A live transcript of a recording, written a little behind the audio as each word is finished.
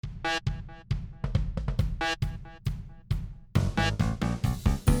Hey,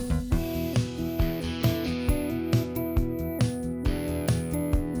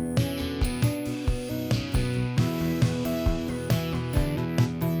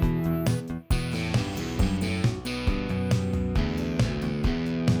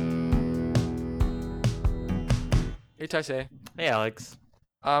 Taisei. Hey, Alex.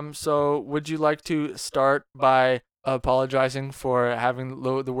 So would you like to start by apologizing for having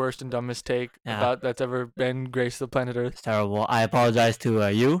the worst and dumbest take Yeah. about that's ever been graced the planet Earth? It's terrible. I apologize to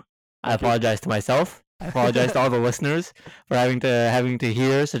you. I Thank you. apologize to myself. I apologize to all the listeners for having to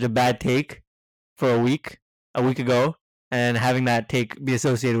hear such a bad take for a week ago, and having that take be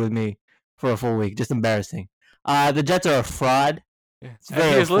associated with me for a full week. Just embarrassing. The Jets are a fraud. Yeah. It's And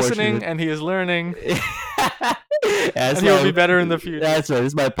very he is listening unfortunate. and he is learning, That's and he will my be better in the future. That's right. This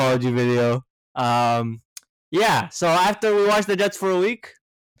is my apology video. Yeah. So after we watched the Jets for a week,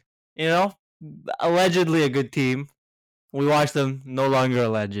 you know, allegedly a good team, we watched them. No longer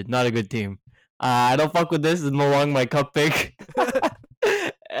alleged. Not a good team. I don't fuck with this. This is no longer my cup pick.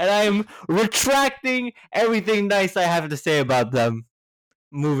 And I'm retracting everything nice I have to say about them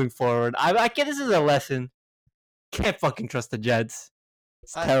moving forward. I can't. This is a lesson. Can't fucking trust the Jets.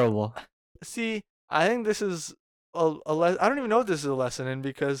 It's terrible. See, I think this is I don't even know what this is a lesson in,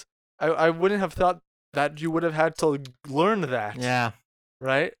 because I wouldn't have thought that you would have had to learn that. Yeah.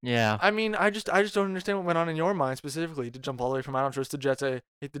 Right? Yeah. I mean, I just don't understand what went on in your mind specifically to jump all the way from I don't trust the Jets, I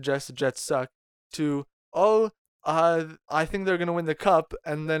hate the Jets suck, to I think they're gonna win the cup,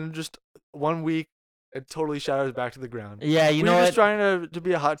 and then just 1 week it totally shatters back to the ground. Yeah. You Were know you what? just trying to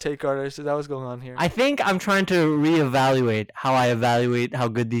be a hot take artist? Is that what's going on here? I think I'm trying to reevaluate how I evaluate how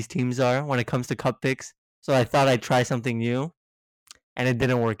good these teams are when it comes to cup picks. So I thought I'd try something new, and it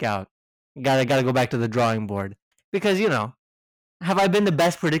didn't work out. Gotta go back to the drawing board, because have I been the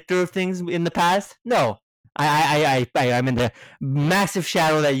best predictor of things in the past? No. I'm in the massive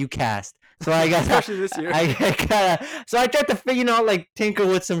shadow that you cast. So I got Especially this year. So I tried to like tinker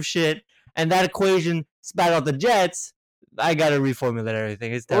with some shit, and that equation spat out the Jets. I gotta reformulate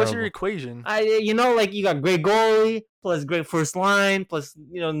everything. It's terrible. What's your equation? Like you got great goalie plus great first line plus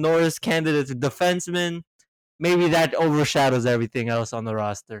Norris candidate's a defenseman. Maybe that overshadows everything else on the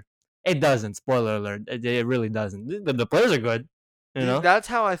roster. It doesn't. Spoiler alert. It really doesn't. The players are good. That's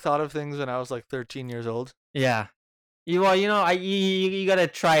how I thought of things when I was like 13 years old. Yeah. You gotta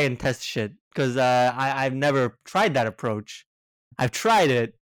try and test shit, because I've never tried that approach. I've tried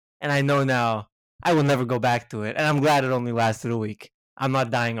it, and I know now I will never go back to it. And I'm glad it only lasted a week. I'm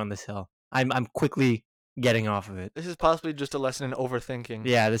not dying on this hill. I'm quickly getting off of it. This is possibly just a lesson in overthinking.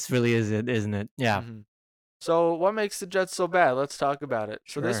 Yeah, this really is it, isn't it? Yeah. Mm-hmm. So what makes the Jets so bad? Let's talk about it.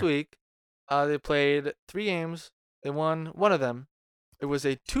 Sure. So this week, they played 3 games. They won one of them. It was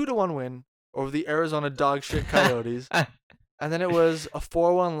a 2-1 win over the Arizona dogshit Coyotes. And then it was a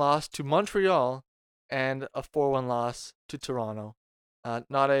 4-1 loss to Montreal and a 4-1 loss to Toronto.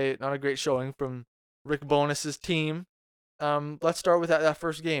 Not a great showing from Rick Bonus's team. Let's start with that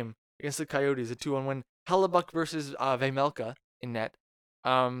first game against the Coyotes, a 2-1 win. Hellebuck versus Vejmelka in net.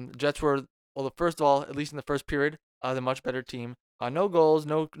 Jets were, well, first of all, at least in the first period, the much better team. No goals,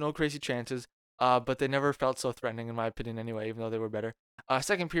 no crazy chances, but they never felt so threatening, in my opinion, anyway, even though they were better.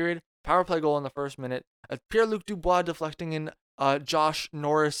 Second period, power play goal in the first minute. Pierre-Luc Dubois deflecting in Josh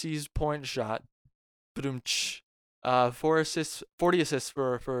Norris's point shot. 40 assists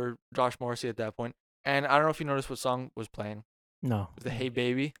for Josh Morrissey at that point. And I don't know if you noticed what song was playing. No. It was the Hey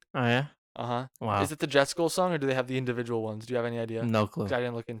Baby. Oh yeah. Uh-huh. Wow. Is it the Jets goal song, or do they have the individual ones? Do you have any idea? No clue. 'Cause I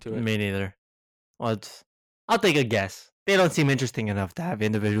didn't look into it. Me neither. Well, I'll take a guess. They don't seem interesting enough to have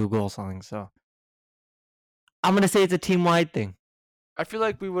individual goal songs, so I'm gonna say it's a team-wide thing. I feel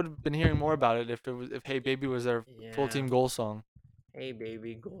like we would have been hearing more about it if Hey Baby was their full team goal song. Hey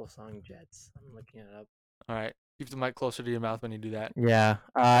baby, goal song Jets. I'm looking it up. All right. Keep the mic closer to your mouth when you do that. Yeah.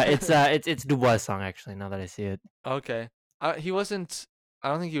 It's Dubois' song actually. Now that I see it. Okay. He wasn't. I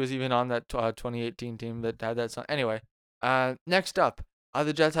don't think he was even on that 2018 team that had that song. Anyway, next up,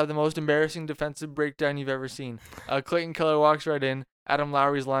 the Jets have the most embarrassing defensive breakdown you've ever seen. Clayton Keller walks right in. Adam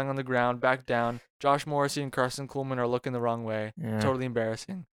Lowry's lying on the ground, back down. Josh Morrissey and Carson Kuhlman are looking the wrong way. Yeah. Totally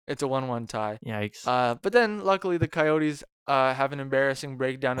embarrassing. It's a 1-1 tie. Yikes. But then, luckily, the Coyotes have an embarrassing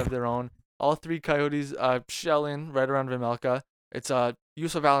breakdown of their own. All 3 Coyotes shell in right around Vejmelka. It's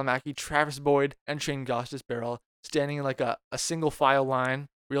Yusuf Alamaki, Travis Boyd, and Shane Gostisbehere standing in like a single file line,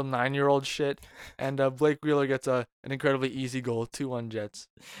 real 9-year-old shit. And Blake Wheeler gets an incredibly easy goal, 2-1 Jets.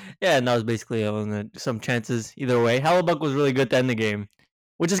 Yeah, and that was basically some chances either way. Hellebuck was really good to end the game,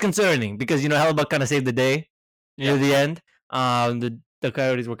 which is concerning because Hellebuck kind of saved the day near the end. The the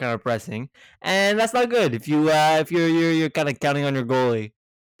Coyotes were kind of pressing, and that's not good. If you're kind of counting on your goalie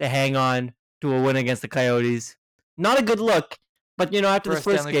to hang on to a win against the Coyotes, not a good look. But after For a this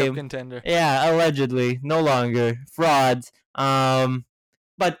first Stanley Cup game, contender. yeah, allegedly, no longer frauds.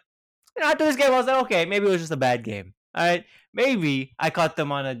 But after this game, I was like, okay, maybe it was just a bad game. All right, maybe I caught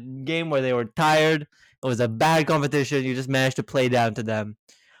them on a game where they were tired. It was a bad competition. You just managed to play down to them.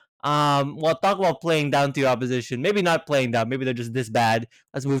 Well, talk about playing down to your opposition. Maybe not playing down. Maybe they're just this bad.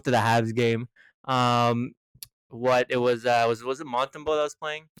 Let's move to the Habs game. What it was it Montembeault that was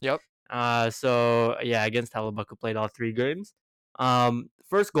playing? Yep. So yeah, against Hellebuck, who played all 3 games.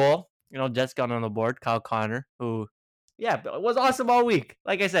 First goal, Jets got on the board. Kyle Connor, who, yeah, was awesome all week.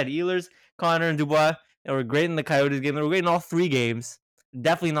 Like I said, Ehlers, Connor, and Dubois, they were great in the Coyotes game. They were great in all 3 games.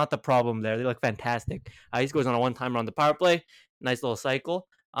 Definitely not the problem there. They look fantastic. He scores on a one-timer on the power play. Nice little cycle.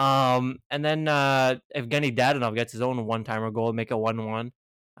 And then Evgeny Dadonov gets his own one-timer goal, make it 1-1.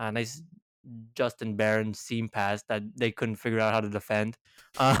 Nice Justin Barron seam pass that they couldn't figure out how to defend.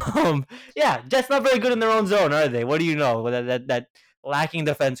 Yeah, Jets not very good in their own zone, are they? What do you know? That lacking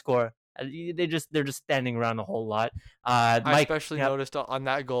defense core. They're just standing around a whole lot. I especially noticed on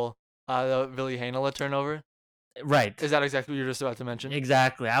that goal, the Ville Heinola turnover. Right. Is that exactly what you were just about to mention?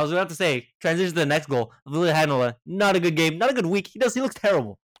 Exactly. I was about to say, transition to the next goal. Ville Heinola, not a good game, not a good week. He looks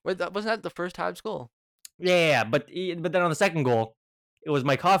terrible. Wait, wasn't that the first Habs goal? Yeah, but then on the second goal, it was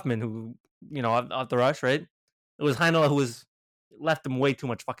Mike Hoffman who, off the rush, right? It was Heinola who left him way too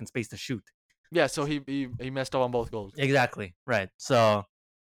much fucking space to shoot. Yeah, so he messed up on both goals. Exactly. Right. So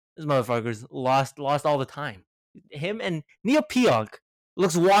these motherfuckers lost all the time. Him and Neil Pionk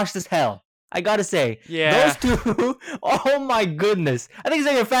looks washed as hell. I gotta say, yeah, those two. Oh my goodness! I think he's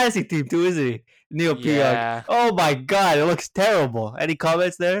on your fantasy team too, isn't he? Neil Pionk. Oh my god, it looks terrible. Any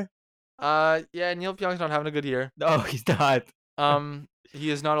comments there? Yeah, Neil Pionk's not having a good year. No, he's not. He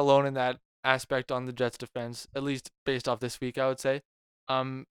is not alone in that aspect on the Jets' defense, at least based off this week, I would say.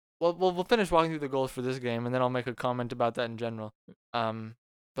 Well, we'll finish walking through the goals for this game, and then I'll make a comment about that in general. But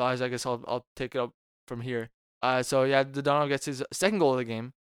I guess I'll take it up from here. So yeah, Dadonov gets his second goal of the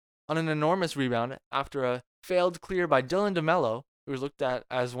game on an enormous rebound after a failed clear by Dylan DeMello, who was looked at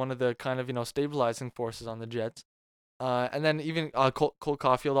as one of the kind of stabilizing forces on the Jets. And then even Cole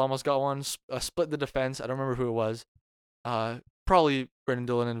Caulfield almost got one, split the defense. I don't remember who it was. Probably Brendan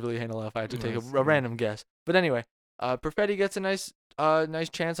Dillon and Ville Heinola if I had to take a random guess. But anyway, Perfetti gets a nice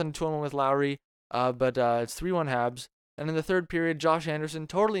chance on a 2-on-1 with Lowry, but it's 3-1 Habs. And in the third period, Josh Anderson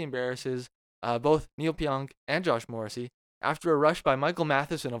totally embarrasses both Neil Pionk and Josh Morrissey after a rush by Michael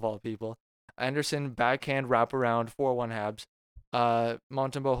Matheson of all people. Anderson backhand wraparound 4-1 Habs.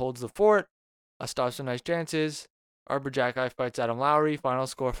 Montembeault holds the fort, stops some nice chances. Arbor Jacki fights Adam Lowry. Final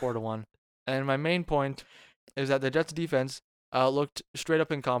score 4-1. And my main point is that the Jets defense looked straight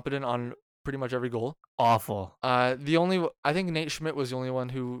up incompetent on pretty much every goal. Awful. I think Nate Schmidt was the only one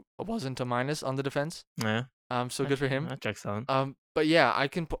who wasn't a minus on the defense. Yeah. So good for him. That checks out. But yeah, I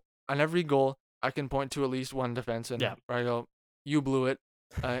can on every goal I can point to at least one defense, and where I go, you blew it,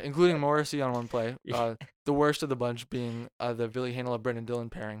 including Morrissey on one play. The worst of the bunch being the Ville Heinola Brendan Dillon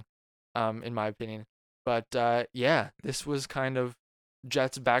pairing, in my opinion. But yeah, this was kind of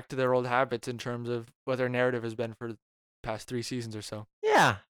Jets back to their old habits in terms of what their narrative has been for the past 3 seasons or so.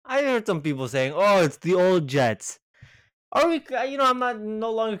 Yeah, I heard some people saying, "Oh, it's the old Jets." Are we? I'm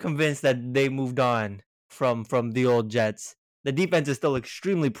no longer convinced that they moved on from the old Jets. The defense is still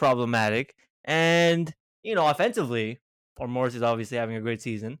extremely problematic, and offensively, or Morris is obviously having a great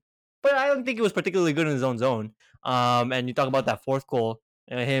season, but I don't think he was particularly good in his own zone. And you talk about that fourth goal,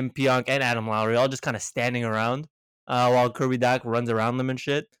 him, Pionk, and Adam Lowry all just kind of standing around, while Kirby Dach runs around them and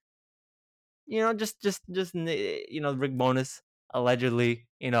shit. Just Rick Bowness allegedly,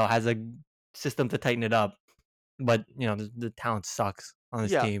 has a system to tighten it up, but the talent sucks on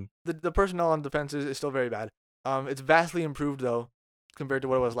this team. The personnel on defense is still very bad. It's vastly improved though compared to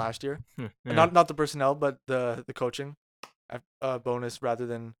what it was last year. Yeah. Not the personnel, but the coaching. Bonus rather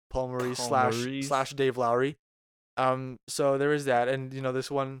than Paul Maurice slash Dave Lowry. So there is that, and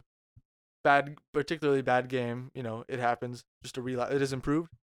this one particularly bad game. It happens. Just a relapse. It is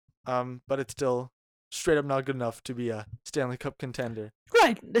improved, but it's still straight up not good enough to be a Stanley Cup contender.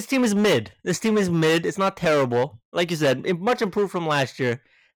 Right. This team is mid. It's not terrible. Like you said, much improved from last year.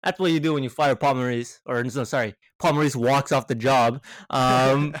 That's what you do when you fire Paul Maurice. Or no, sorry, Paul Maurice walks off the job.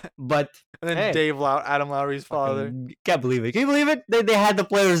 But And then hey, Adam Lowry's father. fucking can't believe it. Can you believe it? They had the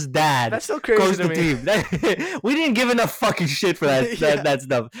player's dad. That's so crazy Coach to the me. team. We didn't give enough fucking shit for that Yeah. that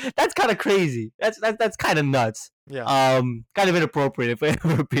stuff. That's kind of crazy. That's kind of nuts. Yeah. Kind of inappropriate if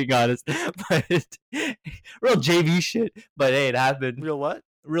we're being honest. But real JV shit. But hey, it happened. Real what?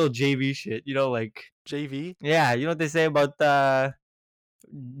 Real JV shit. You know, like JV? yeah, you know what they say about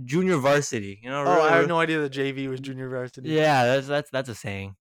junior varsity. You know, Oh, I have no idea that JV was junior varsity. yeah, that's a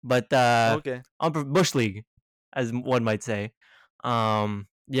saying. But Okay. on Bush League, as one might say.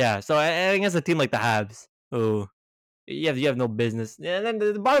 Yeah. So I guess a team like the Habs, who you have no business. Yeah, and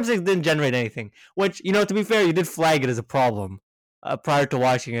then the bottom six didn't generate anything. Which to be fair, you did flag it as a problem prior to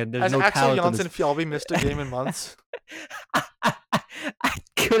watching it. There's Has no Axel talent. Janssen Fjallby missed a game in months? I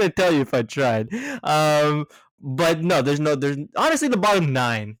couldn't tell you if I tried. But no, there's honestly the bottom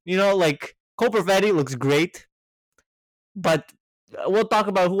nine. Like Cole Perfetti looks great, but we'll talk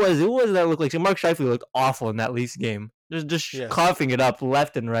about who was that look like. So Mark Scheifele looked awful in that Leafs game. Just Yes. coughing it up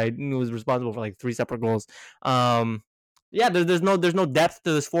left and right, and was responsible for like 3 separate goals. Yeah, there's no depth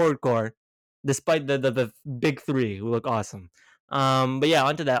to this forward core, despite the big three who look awesome. But yeah,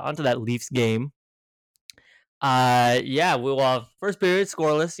 onto that Leafs game. Yeah, well, first period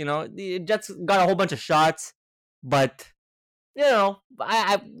scoreless. The Jets got a whole bunch of shots, but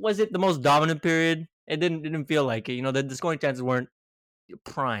I was it the most dominant period? It didn't feel like it. The scoring chances weren't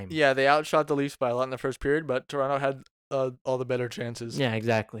prime. Yeah, they outshot the Leafs by a lot in the first period, but Toronto had all the better chances. Yeah,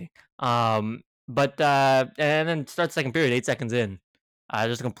 exactly. But and then start second period, 8 seconds in,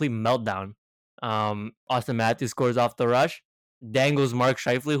 just a complete meltdown. Austin Matthews scores off the rush, dangles Mark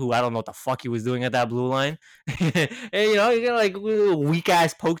Scheifele, who I don't know what the fuck he was doing at that blue line. And, you got like weak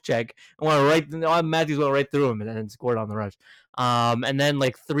ass poke check, and Matthews went right through him and then scored on the rush. And then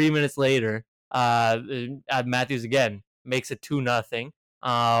like 3 minutes later, Matthews again makes it 2-0.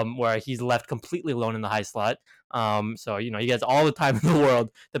 Where he's left completely alone in the high slot. So he gets all the time in the world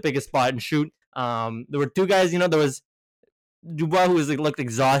to pick a spot and shoot. There were two guys. There was Dubois, who looked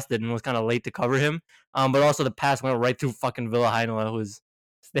exhausted and was kind of late to cover him. But also the pass went right through fucking Villa Heinola, who was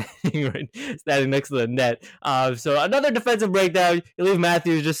standing next to the net. So another defensive breakdown. You leave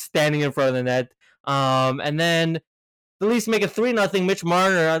Matthews just standing in front of the net. And then the Leafs make it 3-0. Mitch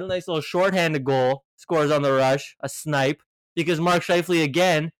Marner, a nice little shorthanded goal, scores on the rush, a snipe. Because Mark Scheifele,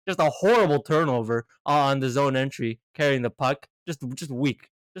 again, just a horrible turnover on the zone entry, carrying the puck. Just weak.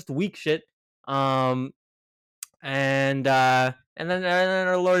 Just weak shit. And then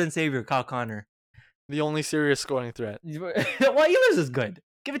our Lord and Savior, Kyle Connor. The only serious scoring threat. Well, Ehlers is good.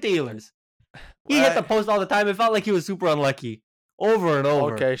 Give it to Ehlers. He hit the post all the time. It felt like he was super unlucky. Over and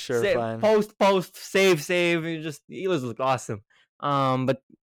over. Okay, sure, fine. Post, save. Ehlers looked awesome. But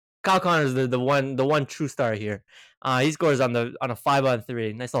Kyle Connor is the one true star here. He scores on a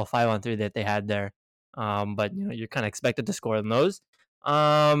 5-on-3, nice little 5-on-3 that they had there. But you're kind of expected to score on those.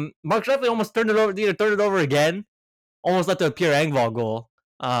 Mark Scheifele almost turned it over again. Almost let the Pierre Engvall goal.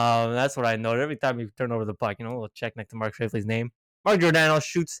 That's what I noted every time he turned over the puck. A little check next to Mark Scheifele's name. Mark Giordano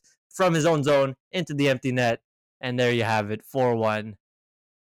shoots from his own zone into the empty net, and there you have it, 4-1.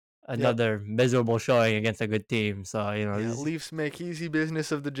 Another miserable showing against a good team. So, Leafs make easy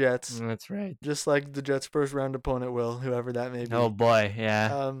business of the Jets. That's right. Just like the Jets' first round opponent will, whoever that may be. Oh, boy,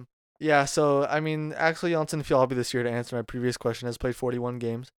 yeah. Yeah, so, I mean, Axel Janssen Fjallby this year, to answer my previous question, has played 41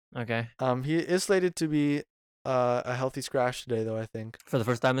 games. Okay. He is slated to be a healthy scratch today, though, I think. For the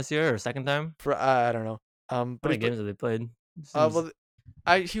first time this year or second time? For I don't know. How many games have they played?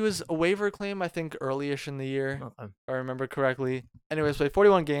 He was a waiver claim, I think, early-ish in the year, Okay. if I remember correctly. Anyways, played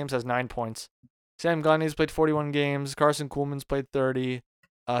 41 games, has 9 points. Sam Gagner's played 41 games. Carson Kuhlman's played 30.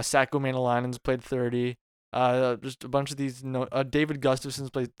 Saku Mainalinen's played 30. Just a bunch of these. David Gustafson's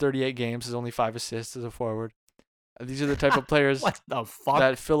played 38 games, has only 5 assists as a forward. These are the type of players what the fuck?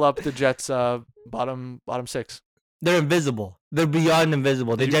 that fill up the Jets' bottom 6. They're invisible. They're beyond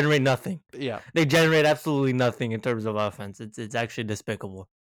invisible. They generate nothing. Yeah. They generate absolutely nothing in terms of offense. It's actually despicable.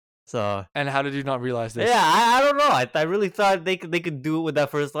 So. And how did you not realize this? Yeah, I don't know. I really thought they could do it with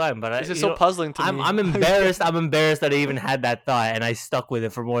that first line, but this is so puzzling to me. I'm embarrassed. I'm embarrassed that I even had that thought and I stuck with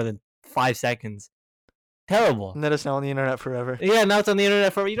it for more than 5 seconds. Terrible. And that is now on the internet forever. Yeah, now it's on the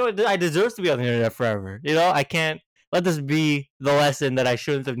internet forever. I deserve to be on the internet forever. I can't let this be the lesson that I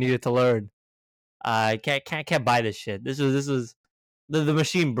shouldn't have needed to learn. I can't buy this shit. This was the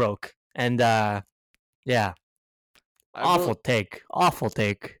machine broke, and yeah, awful take.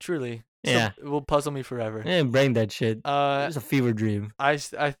 Truly, yeah, it will puzzle me forever. Yeah, brain dead shit. It was a fever dream. I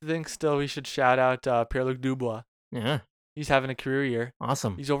think still we should shout out Pierre-Luc Dubois. Yeah, He's having a career year.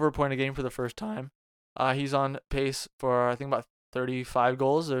 Awesome. He's over a point a game for the first time. He's on pace for I think about 35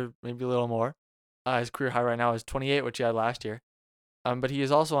 goals or maybe a little more. His career high right now is 28, which he had last year. But he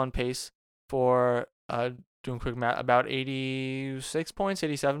is also on pace for doing quick math about 86 points,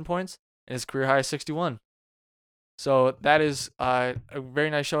 87 points, and his career high is 61. So that is a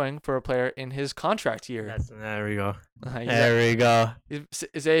very nice showing for a player in his contract year. There we go. He's There we go.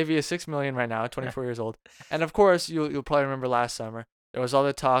 His AAV is $6 million right now, 24 years old. And of course, you'll probably remember last summer there was all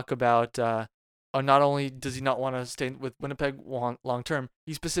the talk about not only does he not want to stay with Winnipeg long term,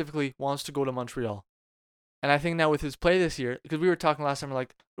 he specifically wants to go to Montreal. And I think now with his play this year, because we were talking last summer,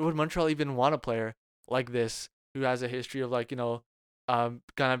 like, would Montreal even want a player like this who has a history of kind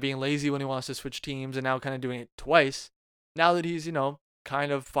of being lazy when he wants to switch teams and now kind of doing it twice. Now that he's,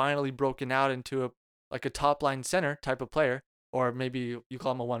 kind of finally broken out into a top line center type of player, or maybe you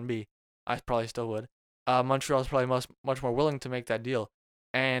call him a 1B. I probably still would. Montreal's probably much more willing to make that deal.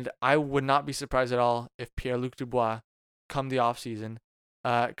 And I would not be surprised at all if Pierre-Luc Dubois, come the offseason,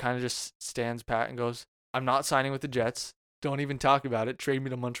 kind of just stands pat and goes, I'm not signing with the Jets. Don't even talk about it. Trade me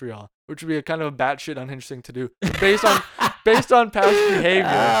to Montreal, which would be a kind of a batshit unhinged thing to do. Based on past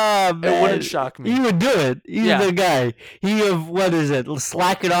behavior, it wouldn't shock me. He would do it. He's the guy. What is it?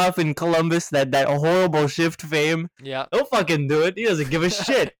 Slack it off in Columbus, that horrible shift fame. Yeah. He'll fucking do it. He doesn't give a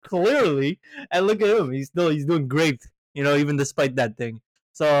shit, clearly. And look at him. He's doing great, even despite that thing.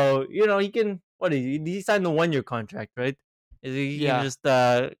 So, he can, he signed the 1-year contract, right? He can just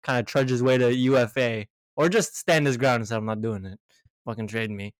kind of trudge his way to UFA. Or just stand his ground and say, I'm not doing it. Fucking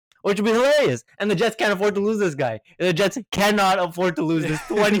trade me. Which would be hilarious. And the Jets can't afford to lose this guy. The Jets cannot afford to lose this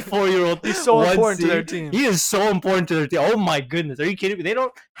 24-year-old. He's so important to their team. He is so important to their team. Oh my goodness. Are you kidding me? They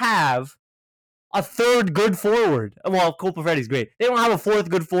don't have a third good forward. Well, Cole Perfetti's great. They don't have a fourth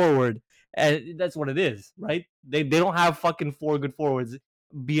good forward. And that's what it is, right? They don't have fucking 4 good forwards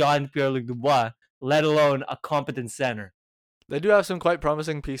beyond Pierre-Luc Dubois, let alone a competent center. They do have some quite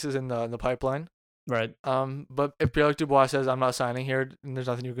promising pieces in the pipeline. Right. But if Pierre-Luc Dubois says, I'm not signing here, and there's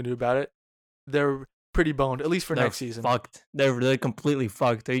nothing you can do about it, they're pretty boned, at least for next season. Fucked. They're completely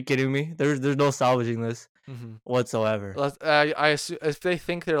fucked. Are you kidding me? There's no salvaging this whatsoever. I assume if they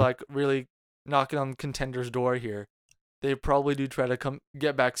think they're really knocking on contenders' door here, they probably do try to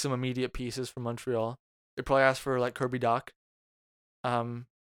get back some immediate pieces from Montreal. They probably ask for Kirby Dach. And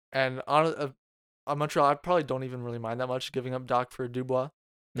on Montreal, I probably don't even really mind that much giving up Dach for Dubois.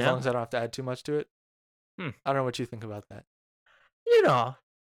 As long as I don't have to add too much to it. I don't know what you think about that.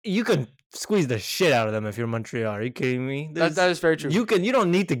 You can squeeze the shit out of them if you're Montreal. Are you kidding me? That is very true. You don't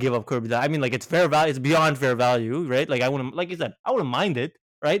need to give up Kirby Dach. I mean, it's fair value. It's beyond fair value, right? Like you said, I wouldn't mind it,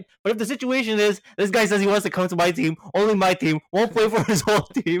 right? But if the situation is this guy says he wants to come to my team, only my team, won't play for his whole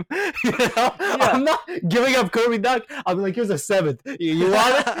team, I'm not giving up Kirby Dach. I'll be like, here's a 7th. You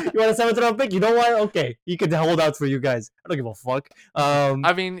want it? You want a 7th round pick? You don't want it? Okay, he can hold out for you guys. I don't give a fuck.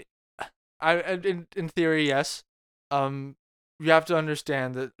 I mean, in theory, yes. You have to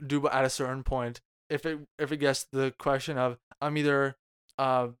understand that Dubois at a certain point, if it gets to the question of I'm either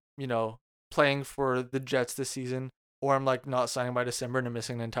playing for the Jets this season, or I'm not signing by December and I'm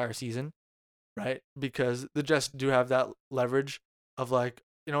missing an entire season, right? Because the Jets do have that leverage of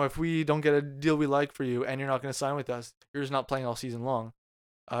if we don't get a deal we like for you and you're not going to sign with us, you're just not playing all season long.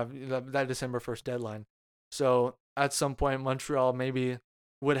 That December 1st deadline. So at some point, Montreal maybe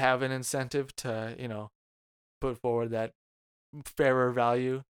would have an incentive to put forward that fairer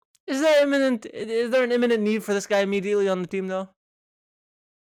value. Is there an imminent need for this guy immediately on the team though?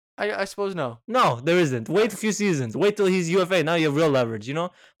 I suppose no. No, there isn't. Wait a few seasons. Wait till he's UFA. Now you have real leverage,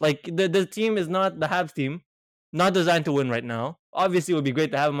 the team is not the Habs team, not designed to win right now. Obviously it would be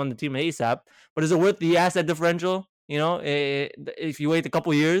great to have him on the team ASAP, but is it worth the asset differential? If you wait a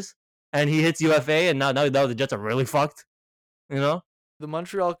couple years and he hits UFA and now the Jets are really fucked, The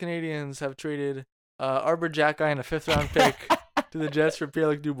Montreal Canadiens have traded Arbor Xhekaj and a 5th round pick to the Jets for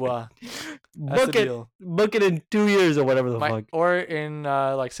Pierre-Luc Dubois. That's the deal. Book it in 2 years or whatever the fuck. Or in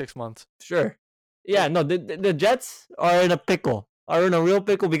 6 months. Sure. Yeah, no, the Jets are in a pickle. Are in a real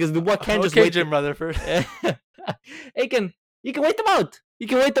pickle because Dubois can't just wait. Jim Rutherford. You can wait them out. You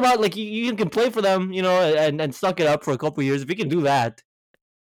can wait them out. You can play for them, and suck it up for a couple years. If you can do that,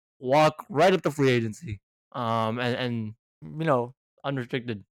 walk right up to free agency. And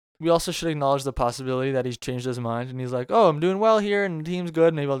unrestricted. We also should acknowledge the possibility that he's changed his mind and he's like, oh, I'm doing well here and the team's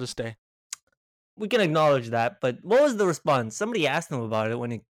good. Maybe I'll just stay. We can acknowledge that, but what was the response? Somebody asked him about it when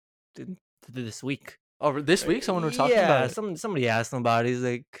he did this week. Oh, this week? Someone was talking about it? Somebody asked him about it. He's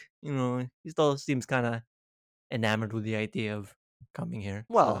like, he still seems kind of enamored with the idea of coming here.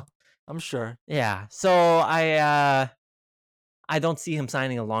 Well, I'm sure. Yeah. So I I don't see him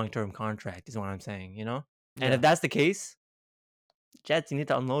signing a long-term contract. Is what I'm saying. And Yeah. if that's the case, Jets, you need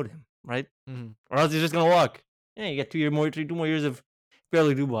to unload him, right? Mhm. Or else he's just gonna walk. Yeah, you get 2 more years of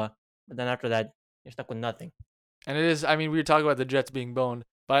fairly Dubois, but then after that, you're stuck with nothing. And it is. I mean, we were talking about the Jets being boned,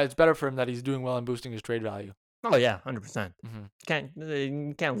 but it's better for him that he's doing well and boosting his trade value. Oh yeah, 100%. Mhm.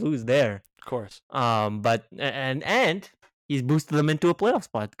 You can't lose there. Of course. But and he's boosted them into a playoff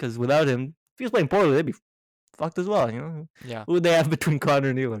spot because without him, if he was playing poorly, they'd be fucked as well. Yeah. Who would they have between Connor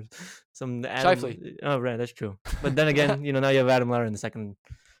and Ehlers? Some Adam. Shifley. Oh right, that's true. But then again, now you have Adam Lara in the second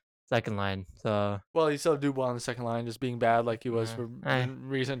line. So Well, you still have Dubois on the second line, just being bad like he was Yeah. for Eh. in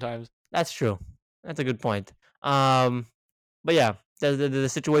recent times. that's true. That's a good point. But yeah, the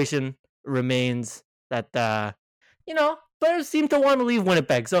situation remains that players seem to want to leave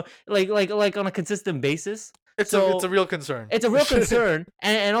Winnipeg. So like on a consistent basis. It's So a real concern. it's a real concern,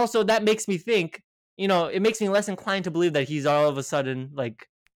 and also that makes me think. It makes me less inclined to believe that he's all of a sudden like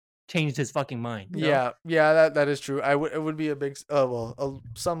changed his fucking mind. Yeah, that is true. It would be a big,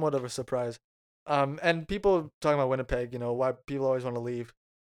 somewhat of a surprise. And people talking about Winnipeg, why people always want to leave.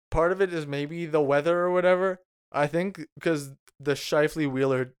 Part of it is maybe the weather or whatever. I think because the Shifley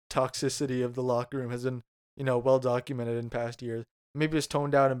Wheeler toxicity of the locker room has been, well documented in past years. Maybe it's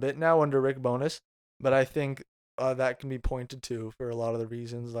toned down a bit now under Rick Bowness, but I think that can be pointed to for a lot of the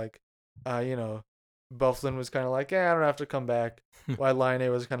reasons. Like, Bufflin was kind of like, I don't have to come back. While Laine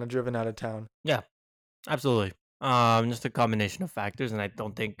was kind of driven out of town. Absolutely. Just a combination of factors, and I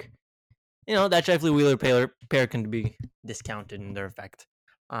don't think that Shifley Wheeler pair can be discounted in their effect.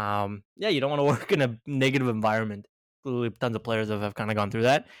 You don't want to work in a negative environment. Clearly, tons of players have kind of gone through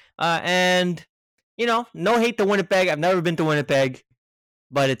that. And no hate to Winnipeg. I've never been to Winnipeg,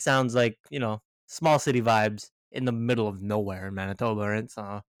 but it sounds like small city vibes in the middle of nowhere in Manitoba, right?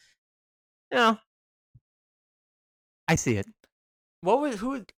 So I see it.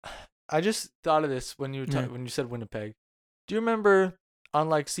 I just thought of this when you when you said Winnipeg. Do you remember on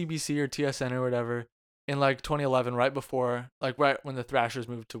like CBC or TSN or whatever in like 2011, right when the Thrashers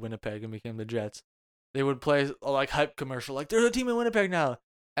moved to Winnipeg and became the Jets, they would play a like hype commercial like there's a team in Winnipeg now,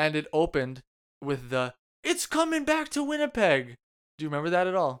 and it opened with the "It's coming back to Winnipeg." Do you remember that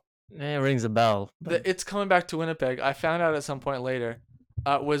at all? It rings a bell. The "It's coming back to Winnipeg." I found out at some point later,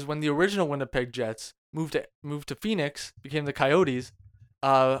 was when the original Winnipeg Jets moved to Phoenix, became the Coyotes.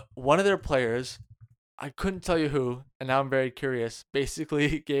 One of their players, I couldn't tell you who, and now I'm very curious,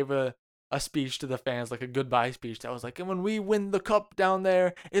 basically gave a speech to the fans, like a goodbye speech that was like, and when we win the cup down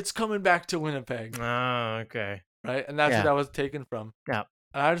there, it's coming back to Winnipeg. Oh, okay. Right? And that's what that was taken from. Yeah.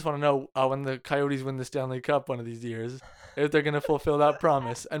 And I just want to know when the Coyotes win the Stanley Cup one of these years, if they're going to fulfill that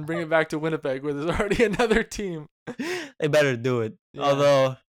promise and bring it back to Winnipeg where there's already another team. They better do it. Yeah.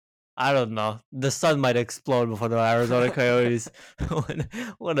 Although, I don't know. The sun might explode before the Arizona Coyotes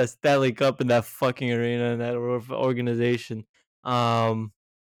win a Stanley Cup in that fucking arena and that organization.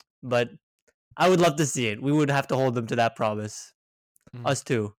 But I would love to see it. We would have to hold them to that promise. Us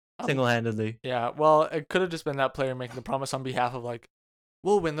too, single-handedly. Yeah, well, it could have just been that player making the promise on behalf of like,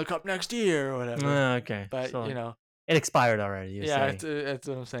 we'll win the cup next year or whatever. Okay. But so, it expired already. That's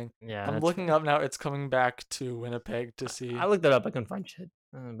what I'm saying. Yeah. I'm looking up now. It's coming back to Winnipeg to see. I looked it up. I couldn't find shit.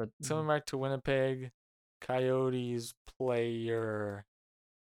 But it's coming back to Winnipeg. Coyotes player.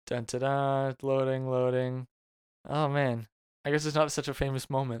 Dun da da. Loading. Oh man, I guess it's not such a famous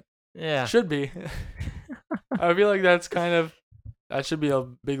moment. Yeah. Should be. I feel like that should be a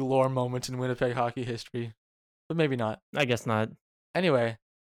big lore moment in Winnipeg hockey history, but maybe not. I guess not. Anyway,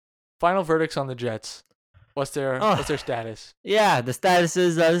 final verdicts on the Jets. What's their status? Yeah, the status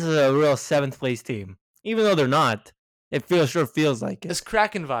is this is a real 7th place team. Even though they're not, it sure feels like it. It's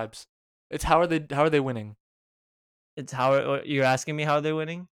Kraken vibes. It's how are they winning? It's how you're asking me how are they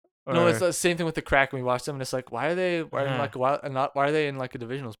winning? Or... No, it's the same thing with the Kraken. We watched them and it's like why are they why are they in like a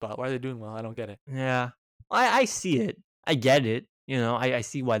divisional spot? Why are they doing well? I don't get it. Yeah. I see it. I get it. I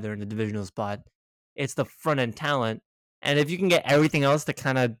see why they're in the divisional spot. It's the front end talent. And if you can get everything else to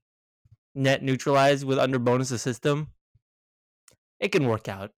kind of net neutralize with under bonus system, it can work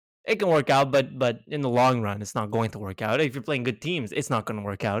out. It can work out, but in the long run, it's not going to work out. If you're playing good teams, it's not going to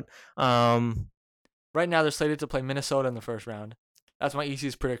work out. Right now, they're slated to play Minnesota in the first round. That's my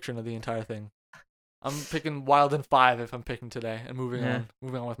easiest prediction of the entire thing. I'm picking Wild in 5 if I'm picking today and moving on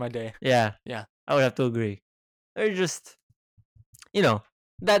with my day. Yeah. I would have to agree. They're just,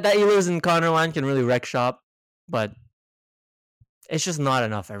 that Ehlers and Connor line can really wreck shop, but it's just not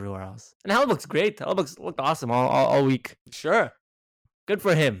enough everywhere else. And Hell looks great. Hell looked awesome all week. Sure. Good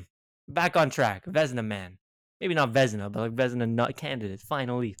for him. Back on track. Vezina man. Maybe not Vezina, but like Vezina candidate.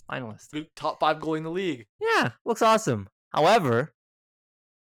 Finalist. Top 5 goalie in the league. Yeah, looks awesome. However,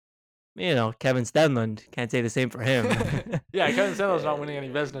 Kevin Stenlund, can't say the same for him. Yeah, Kevin Stenlund's not winning any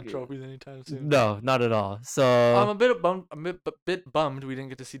Vezina trophies anytime soon. No, not at all. So I'm a bit bummed. Bit bummed we didn't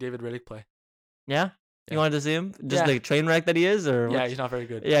get to see David Riddick play. yeah, you Yeah. wanted to see him, just Yeah. the train wreck that he is, or Yeah, what's- he's not very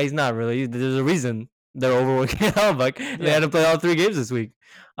good. Yeah, he's not really. There's a reason they're overworking Hellebuck. They Yeah. had to play all 3 games this week.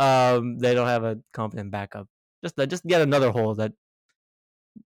 They don't have a competent backup. Just get another hole that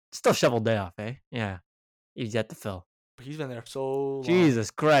still shovel day off, eh? Yeah, he's yet to fill. He's been there so long.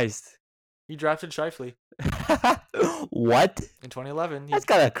 Jesus Christ. He drafted Shifley What? in 2011. That's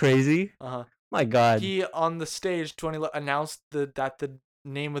kind of crazy. Uh-huh. My God. He on the stage 2011 announced that the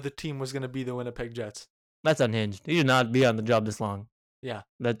name of the team was going to be the Winnipeg Jets. That's unhinged. He should not be on the job this long. Yeah.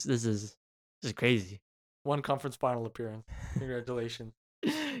 This is crazy. One conference final appearance. Congratulations.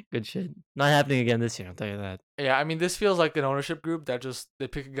 Good shit. Not happening again this year, I'll tell you that. Yeah, I mean, this feels like an ownership group that just they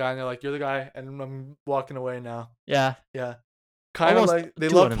pick a guy and they're like, "You're the guy," and I'm walking away now. Yeah. Yeah, kind of Almost like they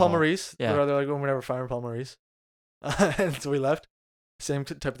too love Paul uninvolved. Maurice. Yeah. They're like, "Oh, we're never firing Paul Maurice," and so we left. Same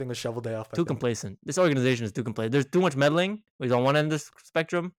type of thing with shovel day off. I Too think. complacent. This organization is too complacent. There's too much meddling. He's on one end of the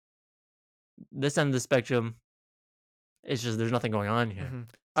spectrum. This end of the spectrum, it's just there's nothing going on here. Mhm.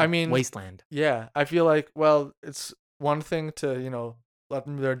 It's I a mean, wasteland. yeah, I feel like it's one thing to let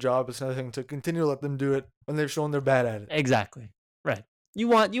them do their job. It's another thing to continue to let them do it when they've shown they're bad at it. Exactly. Right. You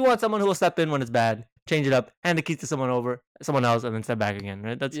want someone who will step in when it's bad, change it up, hand the keys to someone else, and then step back again.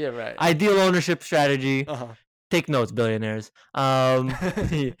 Right. That's Yeah, right. ideal ownership strategy. Uh-huh. Take notes, billionaires.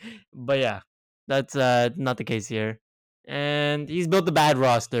 But yeah, that's not the case here. And he's built a bad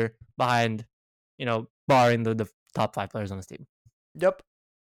roster behind, barring the top 5 players on this team. Yep.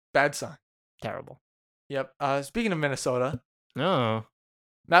 Bad sign. Terrible. Yep. Speaking of Minnesota, No.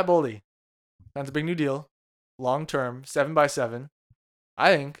 Matt Boldy. That's a big new deal. Long term, 7x7.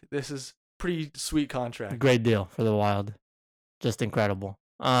 I think this is pretty sweet contract. Great deal for the Wild. Just incredible.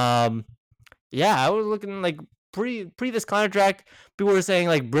 Yeah, I was looking like pre this contract, people were saying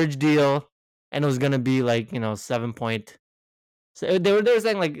like bridge deal, and it was gonna be like 7 point. So they were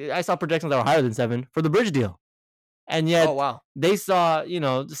saying like I saw projections that were higher than 7 for the bridge deal, and yet Oh wow. they saw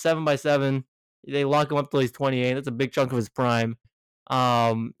 7x7. They lock him up till he's 28. That's a big chunk of his prime.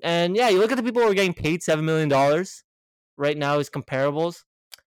 And yeah, you look at the people who are getting paid $7 million right now as comparables.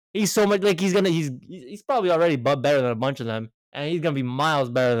 He's so much like he's probably already better than a bunch of them, and he's gonna be miles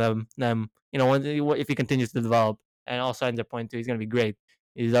better than them. If he continues to develop and all signs are pointing to, he's gonna be great.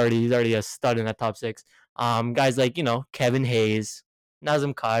 He's already a stud in that top 6. Guys like Kevin Hayes,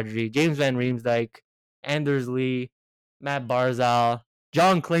 Nazem Kadri, James Van Riemsdyk, Anders Lee, Matt Barzal,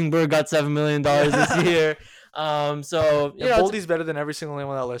 John Klingberg got $7 million this year. So Yeah, Boldy's better than every single name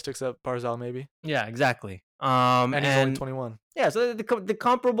on that list except Barzal maybe. yeah, exactly. And he's only 21. Yeah, so the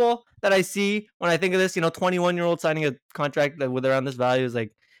comparable that I see when I think of this, 21-year-old signing a contract that with around this value is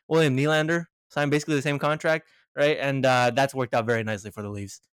like William Nylander signed basically the same contract, right? And that's worked out very nicely for the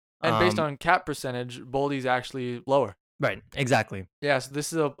Leafs. And based on cap percentage, Boldy's actually lower. Right, exactly. Yeah, so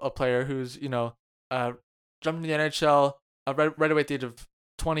this is a player who's, jumped into the NHL right away at the age of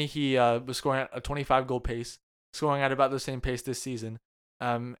 20. He was scoring at a 25 goal pace, scoring at about the same pace this season.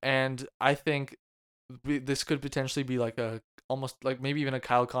 And I think this could potentially be like almost like maybe even a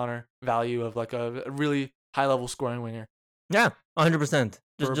Kyle Connor value of like a really high level scoring winger. Yeah, 100%.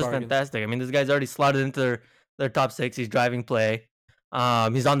 For a Just bargain. fantastic. I mean, this guy's already slotted into their top 6. He's driving play.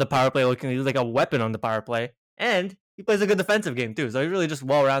 He's on the power play looking. He's like a weapon on the power play, and he plays a good defensive game too. So he's really just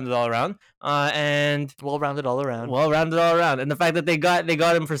well rounded all around. And Well rounded all around. well rounded all around. And the fact that they got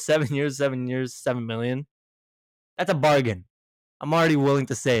him for 7 years, $7 million. That's a bargain. I'm already willing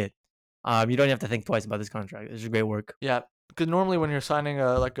to say it. You don't have to think twice about this contract. It's just great work. Yeah, because normally when you're signing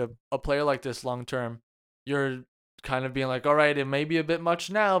a player like this long term, you're kind of being like, all right, it may be a bit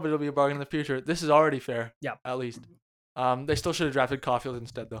much now, but it'll be a bargain in the future. This is already fair. Yeah. At least. They still should have drafted Caulfield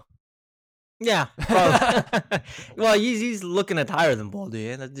instead, though. Yeah. Well, he's looking at higher than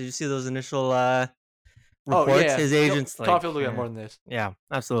Boldy. Did you see those initial reports? yeah. His agents like Caulfield will get more than this. Yeah,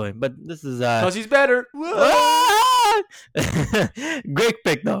 absolutely. But this is Because he's better. great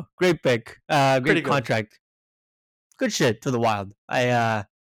pick though. Great pick. Pretty Great good. contract. Good shit to the Wild. I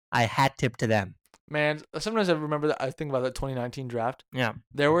hat tip to them. Man, sometimes I remember that. I think about that 2019 draft. Yeah.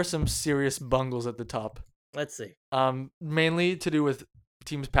 There were some serious bungles at the top. Let's see. Mainly to do with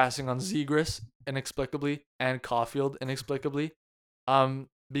teams passing on Zegras inexplicably and Caulfield inexplicably.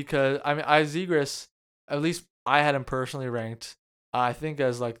 Because Zegras, at least I had him personally ranked, I think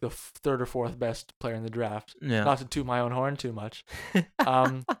as like the third or fourth best player in the draft. Yeah. Not to toot my own horn too much.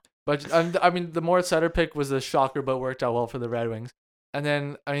 But the Moritz Seider pick was a shocker, but worked out well for the Red Wings. And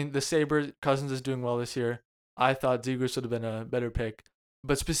then the Sabres, Cousins is doing well this year. I thought Zegras would have been a better pick,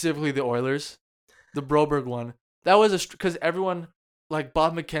 but specifically the Oilers, the Broberg one. That was because everyone like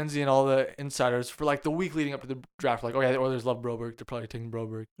Bob McKenzie and all the insiders for like the week leading up to the draft, like, oh yeah, the Oilers love Broberg. They're probably taking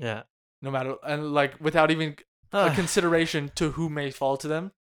Broberg. Yeah. No matter and like without even a consideration to who may fall to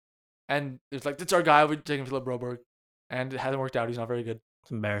them, and it's like it's our guy. We're taking Philip Broberg, and it hasn't worked out. He's not very good.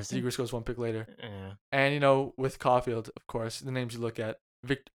 It's embarrassing. Zegras goes one pick later. Yeah. And with Caulfield, of course, the names you look at,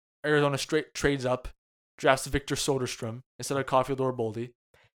 Arizona straight trades up, drafts Victor Soderstrom instead of Caulfield or Boldy,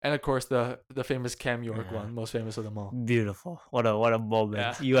 and of course the famous Cam York one, most famous of them all. Beautiful. What a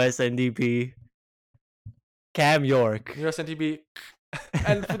moment. Yeah. USNDP. Cam York. USNDP.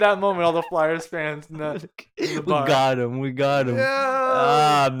 And for that moment, all the Flyers fans in the bar. We got him. Yeah.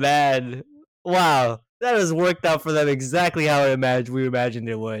 Ah, man. Wow. That has worked out for them exactly how we imagined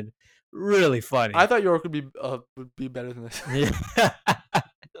it would. Really funny. I thought York would be better than this.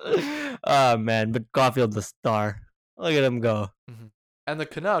 Oh, man. But Caulfield the star. Look at him go. Mm-hmm. And the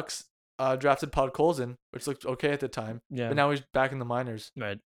Canucks drafted Podkolzin, which looked okay at the time. Yeah. But now he's back in the minors.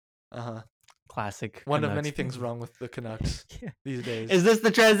 Right. Uh-huh. Classic. One of many things wrong with the Canucks these days. Is this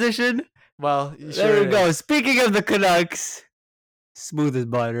the transition? Well, there we go. Speaking of the Canucks, smooth as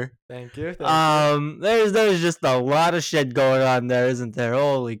butter. Thank you. There's just a lot of shit going on there, isn't there?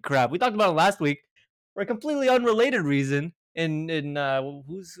 Holy crap! We talked about it last week for a completely unrelated reason. In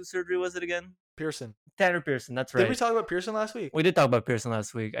whose surgery was it again? Pearson. Tanner Pearson. That's right. Did we talk about Pearson last week? We did talk about Pearson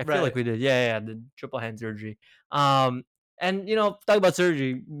last week. I feel like we did. Yeah, the triple hand surgery. And, talk about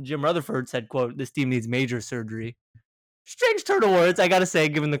surgery, Jim Rutherford said, quote, this team needs major surgery. Strange turn of words, I gotta say,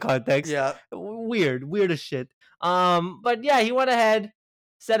 given the context. Yeah. Weird as shit. But yeah, he went ahead,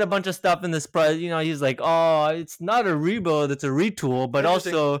 said a bunch of stuff in this press. He's like, oh, it's not a rebuild, it's a retool. But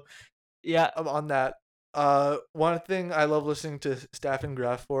also, yeah. On that, one thing I love listening to Staff and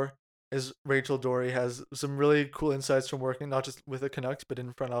Graph for is Rachel Dory has some really cool insights from working, not just with the Canucks, but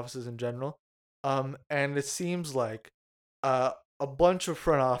in front offices in general. And it seems like a bunch of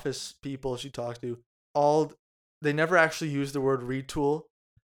front office people she talks to, they never actually use the word retool.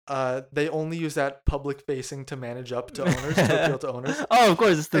 They only use that public facing to manage up to owners, to appeal to owners. Oh, of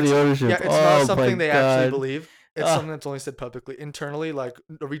course, it's to the ownership. Yeah, it's not something they actually believe. It's something that's only said publicly. Internally, like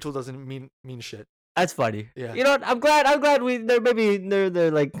a retool doesn't mean shit. That's funny. Yeah. You know what? I'm glad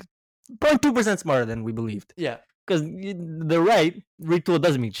they're like 0.2% smarter than we believed. Yeah. Because they're right. Retool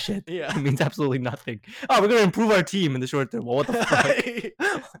doesn't mean shit. Yeah. It means absolutely nothing. Oh, we're going to improve our team in the short term. Well, what the fuck? What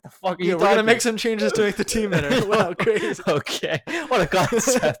the fuck are you We're going to make some changes to make the team better. Wow, crazy. Okay. What a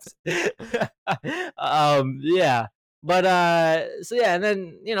concept. Yeah. But, so yeah, and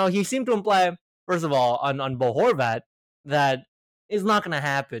then, he seemed to imply, first of all, on Bo Horvat, that is not going to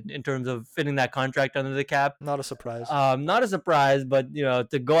happen in terms of fitting that contract under the cap. Not a surprise. Not a surprise, but,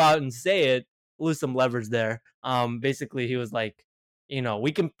 to go out and say it, lose some leverage there. Basically, he was like,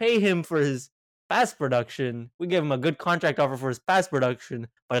 we can pay him for his past production. We give him a good contract offer for his past production,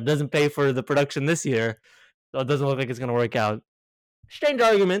 but it doesn't pay for the production this year. So it doesn't look like it's going to work out. Strange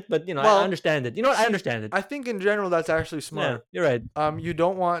argument, but, I understand it. I understand it. I think in general that's actually smart. Yeah, you're right. You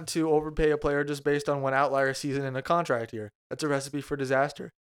don't want to overpay a player just based on one outlier season in a contract year. That's a recipe for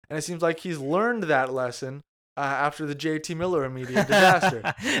disaster. And it seems like he's learned that lesson after the JT Miller immediate disaster.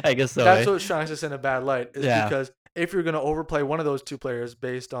 I guess so. That's what shines us in a bad light. Is because if you're going to overplay one of those two players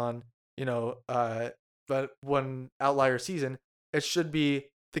based on, but one outlier season, it should be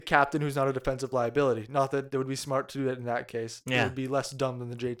the captain who's not a defensive liability. Not that it would be smart to do it in that case. Yeah. It would be less dumb than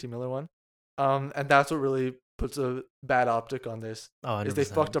the JT Miller one. And that's what really puts a bad optic on this. Oh, 100%. Is they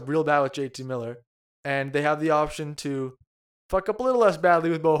fucked up real bad with JT Miller. And they have the option to fuck up a little less badly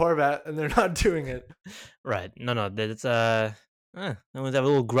with Bo Horvat, and they're not doing it. Right. No, that's no one's have a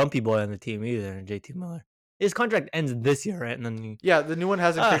little grumpy boy on the team either, JT Miller. His contract ends this year, right? And then the new one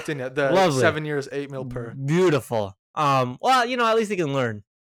hasn't kicked in yet. The lovely. 7 years, $8 million per. Beautiful. Well, at least he can learn.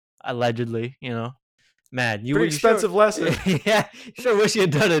 Allegedly, man, pretty expensive lesson. Yeah, sure wish you had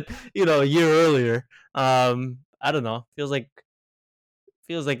done it, a year earlier. I don't know. Feels like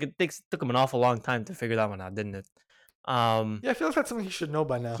it took him an awful long time to figure that one out, didn't it? Yeah, I feel like that's something you should know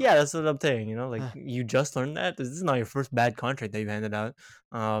by now. Yeah, that's what I'm saying. You just learned that. This is not your first bad contract that you've handed out.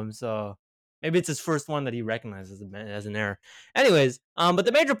 So maybe it's his first one that he recognizes as an error. Anyways, but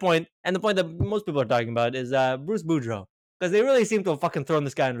the major point, and the point that most people are talking about, is Bruce Boudreau, because they really seem to have fucking thrown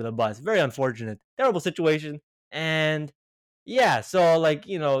this guy under the bus. Very unfortunate, terrible situation, and yeah. So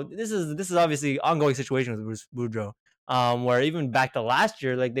this is obviously ongoing situation with Bruce Boudreau, where even back to last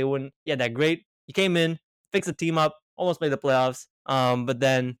year, they wouldn't. Yeah, that great. He came in, fixed the team up. Almost made the playoffs, but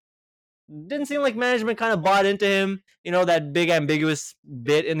then didn't seem like management kind of bought into him. That big ambiguous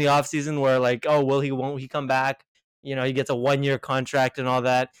bit in the offseason where like, oh, won't he come back? He gets a 1-year contract and all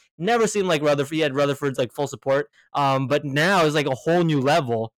that. Never seemed like Rutherford. He had Rutherford's like full support. But now it's like a whole new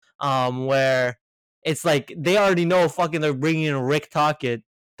level. Where it's like they already know they're bringing in Rick Tocchet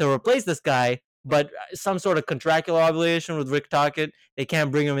to replace this guy, but some sort of contractual obligation with Rick Tocchet, they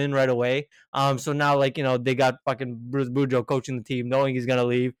can't bring him in right away. So now they got fucking Bruce Boudreau coaching the team, knowing he's gonna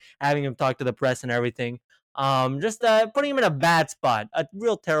leave, having him talk to the press and everything. Just putting him in a bad spot, a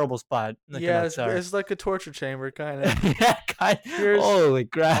real terrible spot. Yeah, it's like a torture chamber kind of. Yeah, holy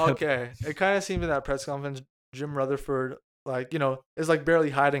crap. Okay, it kind of seemed in that press conference, Jim Rutherford, is like barely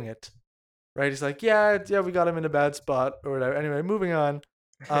hiding it. Right, he's like, yeah, we got him in a bad spot or whatever. Anyway, moving on.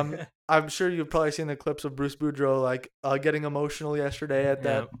 I'm sure you've probably seen the clips of Bruce Boudreau getting emotional yesterday at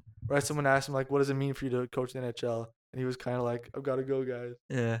that. Right, someone asked him what does it mean for you to coach the NHL, and he was kind of like, I've got to go, guys.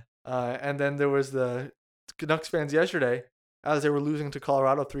 Yeah. And then there was the Canucks fans yesterday as they were losing to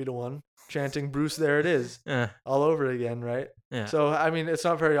Colorado 3-1, chanting "Bruce, there it is," all over again, right? Yeah. So I mean, it's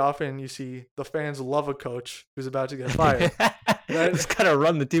not very often you see the fans love a coach who's about to get fired. Right? Just kind of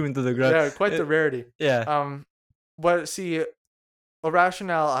run the team into the ground. Yeah, quite the rarity. Yeah. But see, a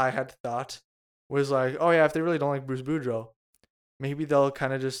rationale I had thought was like, oh yeah, if they really don't like Bruce Boudreau, maybe they'll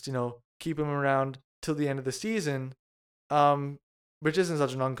kind of just keep him around till the end of the season, which isn't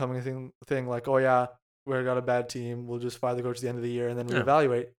such an oncoming thing. Like, oh yeah, we got a bad team, we'll just fire the coach at the end of the year and then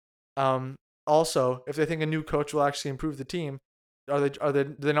reevaluate. Also, if they think a new coach will actually improve the team, do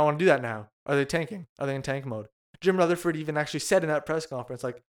they not want to do that now? Are they tanking? Are they in tank mode? Jim Rutherford even actually said in that press conference,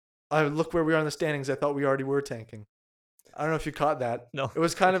 look where we are in the standings. I thought we already were tanking. I don't know if you caught that. No. It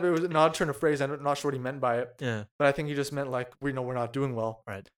was an odd turn of phrase. I'm not sure what he meant by it. Yeah. But I think he just meant we're not doing well.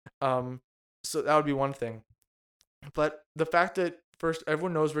 Right. So that would be one thing. But the fact that first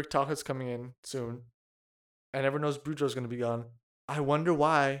everyone knows Rick Tocchet's coming in soon, and everyone knows Boudreau's going to be gone. I wonder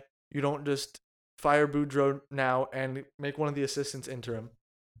why you don't just fire Boudreau now and make one of the assistants interim.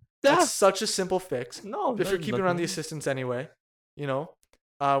 Yeah. That's such a simple fix. No, if you're keeping around the assistants anyway,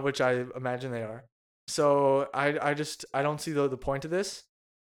 which I imagine they are. So I don't see the point of this,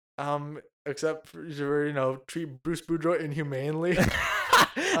 except for treat Bruce Boudreau inhumanely.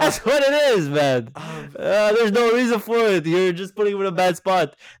 That's what it is, man. There's no reason for it. You're just putting him in a bad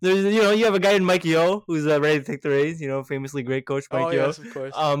spot. There's you have a guy in Mike Yeo who's ready to take the reins. Famously great coach Mike Yeo. Yes, of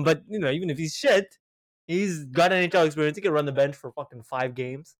course. But even if he's shit, he's got NHL experience. He can run the bench for fucking 5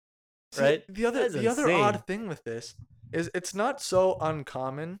 games. Right. See, the other odd thing with this is it's not so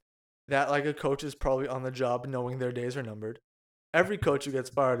uncommon that a coach is probably on the job knowing their days are numbered. Every coach who gets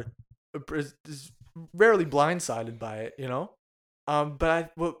fired is rarely blindsided by it,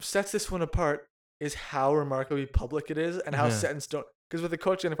 But what sets this one apart is how remarkably public it is and how set in stone. Because with the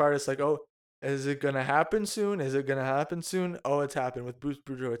coach getting fired, it's like, oh, is it gonna happen soon? Is it gonna happen soon? Oh, it's happened with Bruce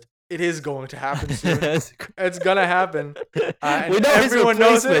Boudreau. It is going to happen soon. It's gonna happen. And everyone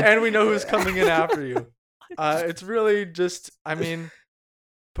knows it, and we know who's coming in after you. It's really just,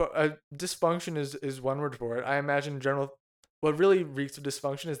 dysfunction is one word for it. I imagine in general, what really reeks of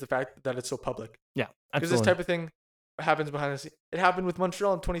dysfunction is the fact that it's so public. Yeah, because this type of thing happens behind the scenes. It happened with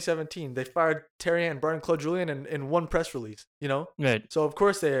Montreal in 2017. They fired Terry and Brian Claude Julien in one press release. Right. So of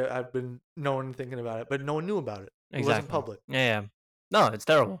course they have been known and thinking about it, but no one knew about it. It wasn't public. Yeah. No, it's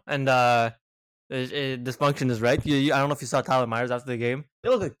terrible. And dysfunction is right. I don't know if you saw Tyler Myers after the game. It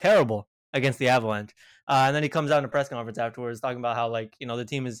looked like terrible against the Avalanche. And then he comes out in a press conference afterwards talking about how the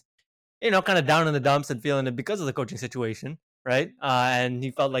team is, kind of down in the dumps and feeling it because of the coaching situation, right? And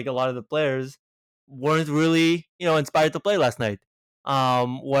he felt like a lot of the players weren't really, inspired to play last night.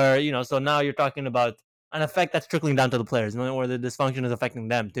 Where, so now you're talking about an effect that's trickling down to the players, where the dysfunction is affecting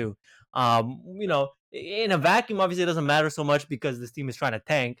them too. In a vacuum, obviously it doesn't matter so much because this team is trying to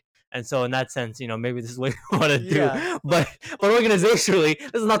tank. And so in that sense, maybe this is what you want to do. But organizationally,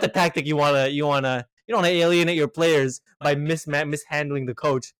 this is not the tactic you want to alienate your players by mishandling the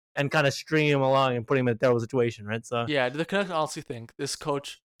coach and kind of stringing him along and putting him in a terrible situation, right? So yeah, the Canucks honestly think this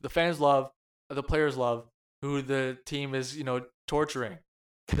coach, the fans love, the players love, who the team is, torturing.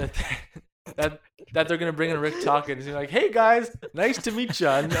 That they're gonna bring in Rick Tocchet and he's like, "Hey guys, nice to meet you,"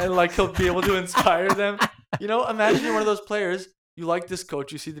 and he'll be able to inspire them. Imagine you're one of those players. You like this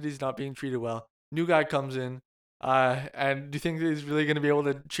coach. You see that he's not being treated well. New guy comes in. And do you think that he's really going to be able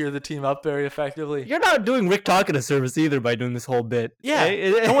to cheer the team up very effectively? You're not doing Rick Tocchet a service either by doing this whole bit. Yeah,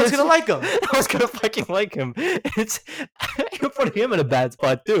 no one's going to like him. No one's going to fucking like him. You're putting him in a bad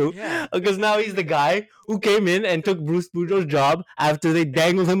spot too. Yeah. Because now he's the guy who came in and took Bruce Boudreau's job after they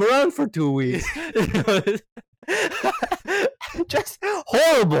dangled him around for 2 weeks. Just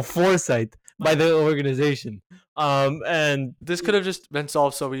horrible foresight by the organization. And This could have just been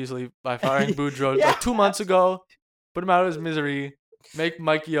solved so easily by firing Boudreaux Yeah. like 2 months ago, put him out of his misery, make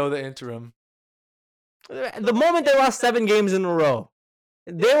Mikey O the interim. the moment they lost 7 games in a row,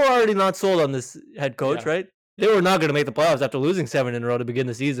 they were already not sold on this head coach, Yeah. right? They were not going to make the playoffs after losing 7 in a row to begin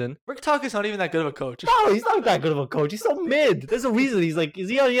the season. Rick Talke's not even that good of a coach. No, he's not that good of a coach. He's so mid. There's a reason he's like, is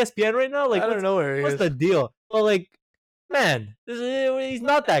he on ESPN right now? Like, I don't know where he what's is. the deal? Well, like, man, he's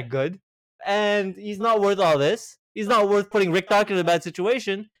not that good, and he's not worth all this. He's not worth putting Rick Talk in a bad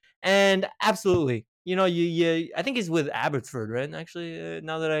situation. And absolutely, you know, I think he's with Abbotsford, right? Actually,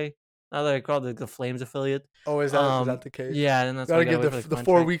 now that I called the Flames affiliate. Oh, is that the case? Yeah, and that's Gotta why I give got away the for 4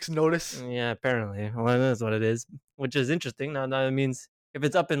 contract. weeks notice. Yeah, apparently. Well, that's what it is, which is interesting. Now it means if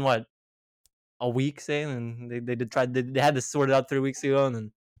it's up in what, a week, say, and they had this sorted out 3 weeks ago, and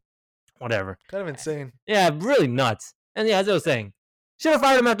then whatever. Kind of insane. Yeah, really nuts. And yeah, as I was saying, should have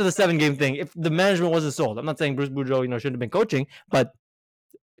fired him after the 7-game thing if the management wasn't sold. I'm not saying Bruce Boudreaux, shouldn't have been coaching, but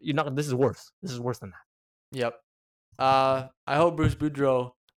this is worse. This is worse than that. Yep. I hope Bruce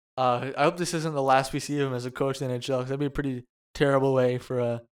Boudreaux. I hope this isn't the last we see of him as a coach in the NHL, because that'd be a pretty terrible way for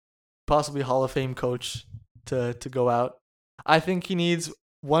a possibly Hall of Fame coach to go out. I think he needs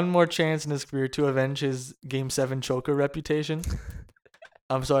one more chance in his career to avenge his Game 7 choker reputation.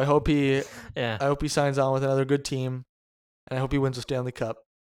 So I hope he signs on with another good team, and I hope he wins a Stanley Cup.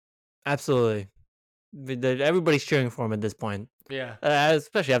 Absolutely. Everybody's cheering for him at this point. Yeah.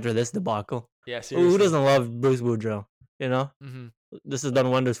 Especially after this debacle. Yeah, seriously. Who doesn't love Bruce Boudreaux? You know? Mm-hmm. This has done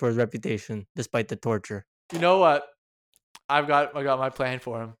wonders for his reputation, despite the torture. You know what? I got my plan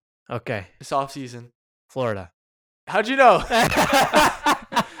for him Okay. this offseason. Florida. How'd you know?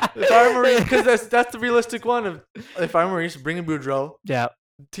 If I'm Maurice, because that's the realistic one. If I'm Maurice, bringing Boudreaux, Yeah.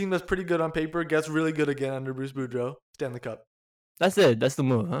 team that's pretty good on paper gets really good again under Bruce Boudreaux, Stanley Cup. That's it. That's the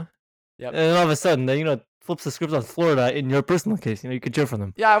move, huh? Yep. And all of a sudden, then, flips the script on Florida in your personal case. You could cheer for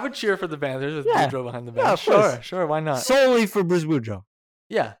them. Yeah, I would cheer for the Panthers with Yeah. Boudreaux behind the Yeah, bench. of course. Sure, why not? Solely for Bruce Boudreaux.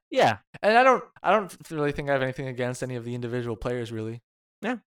 Yeah, Yeah. and I don't really think I have anything against any of the individual players, really.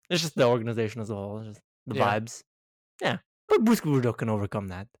 It's just the organization as a whole. It's just the Yeah. vibes. Yeah. But Bruce Boudreaux can overcome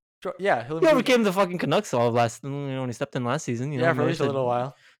that. Sure, yeah, he'll He improve. overcame the fucking Canucks all of when he stepped in last season. Yeah, for at managed least a to little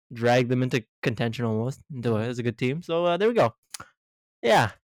while. drag them into contention almost. As a good team. So there we go.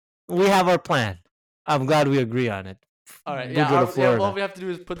 Yeah. We have our plan. I'm glad we agree on it. All right, Boudreaux to Florida. all we have to do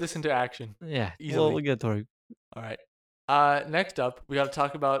is put this into action. Yeah. Easily. We'll get to it. All right. Next up, we got to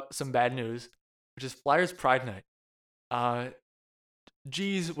talk about some bad news, which is Flyers Pride Night.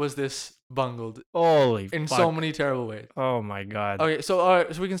 Geez, was this bungled Holy in fuck. so many terrible ways. Oh my god. Okay, so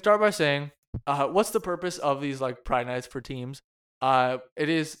we can start by saying, what's the purpose of these like Pride Nights for teams? It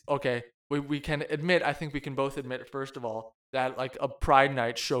is okay. We can admit. I think we can both admit, first of all, that like a Pride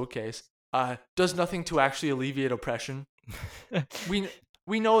Night showcase does nothing to actually alleviate oppression.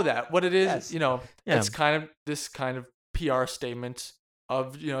 We know that what it is. Yes. It's kind of this kind of PR statement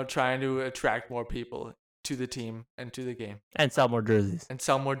of trying to attract more people to the team and to the game And sell more jerseys. and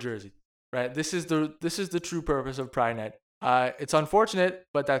sell more jerseys. Right. This is the true purpose of Pride Night. It's unfortunate,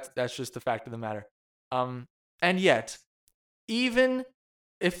 but that's just the fact of the matter. And yet, even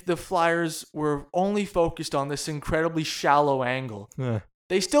if the Flyers were only focused on this incredibly shallow angle,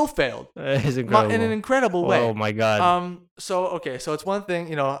 they still failed It's incredible. in an incredible way. Oh my god. So it's one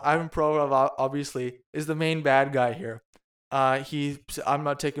thing, Ivan Provorov obviously is the main bad guy here. I'm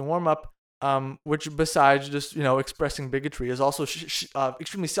not taking warm up, which besides just expressing bigotry is also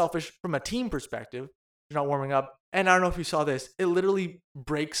extremely selfish from a team perspective. You're not warming up, and I don't know if you saw this. It literally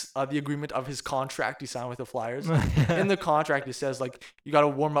breaks the agreement of his contract he signed with the Flyers. In the contract, it says like you got to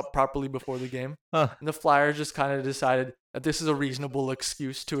warm up properly before the game, and the Flyers just kind of decided that this is a reasonable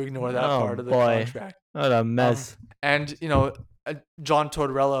excuse to ignore that part of the contract. What a mess. And John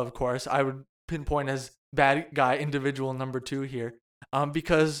Tortorella, of course, I would pinpoint as bad guy individual number 2 here,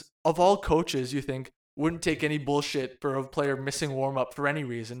 because of all coaches you think wouldn't take any bullshit for a player missing warm up for any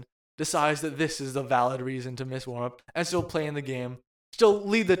reason, decides that this is the valid reason to miss warm up and still play in the game, still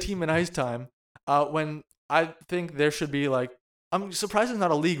lead the team in ice time. When I think there should be I'm surprised it's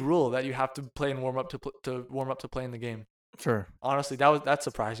not a league rule that you have to play and warm up to warm up to play in the game. Sure. Honestly, that's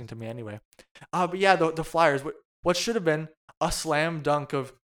surprising to me anyway. But yeah, the Flyers, what should have been a slam dunk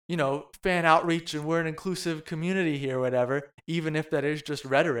of fan outreach and we're an inclusive community here, whatever, even if that is just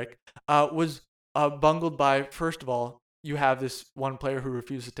rhetoric, was bungled by, first of all, you have this one player who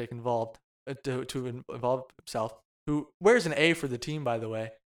refuses to take involved to involve himself, who wears an A for the team, by the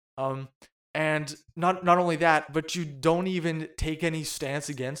way. And not only that, but you don't even take any stance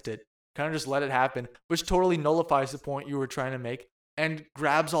against it. kind of just let it happen, which totally nullifies the point you were trying to make and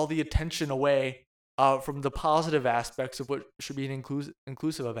grabs all the attention away from the positive aspects of what should be an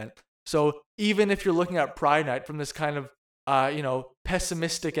inclusive event. So even if you're looking at Pride Night from this kind of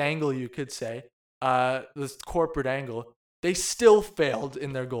pessimistic angle, you could say, this corporate angle, they still failed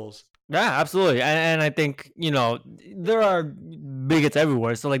in their goals. Yeah, absolutely. And I think, there are bigots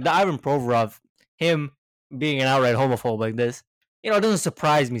everywhere. So, like, the Ivan Provorov, him being an outright homophobe like this, it doesn't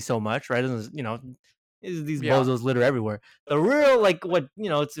surprise me so much, right? It doesn't, these bozos litter everywhere. The real, like, what,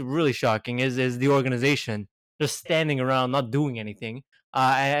 it's really shocking is the organization just standing around, not doing anything,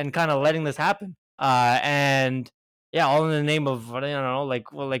 and kind of letting this happen. And yeah, all in the name of, I don't know, like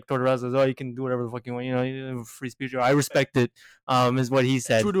Tortorella says, oh, you can do whatever the fuck you want, free speech. I respect it, is what he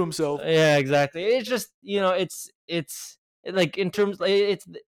said. True to himself. Yeah, exactly. It's just, it's like, in terms,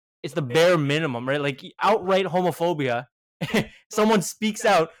 it's the bare minimum, right? Like, outright homophobia. Someone speaks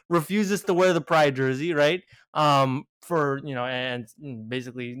out, refuses to wear the Pride jersey, right? And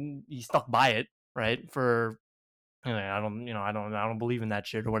basically he stuck by it, right? For I don't believe in that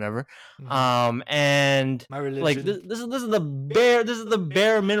shit or whatever. Mm-hmm. And my religion. Like, this is the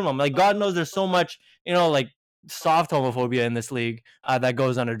bare minimum. Like, God knows there's so much, like, soft homophobia in this league that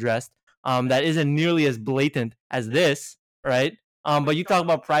goes unaddressed. That isn't nearly as blatant as this, right? But you talk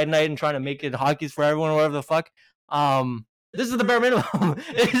about Pride Night and trying to make it hockey's for everyone or whatever the fuck. This is the bare minimum.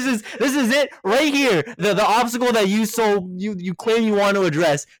 This is it right here. The obstacle that you claim you want to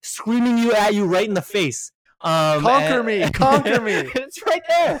address, screaming at you right in the face. Conquer me. It's right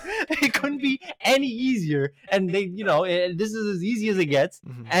there. It couldn't be any easier. And they, this is as easy as it gets.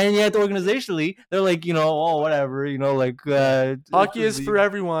 Mm-hmm. And yet, organizationally, they're like, whatever, hockey is for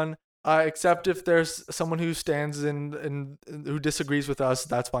everyone. Except if there's someone who stands and who disagrees with us,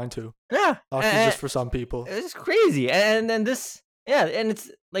 that's fine too. Yeah, hockey's just for some people. It's crazy, and then this, yeah, and it's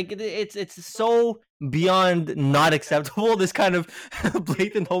like it's so beyond not acceptable. This kind of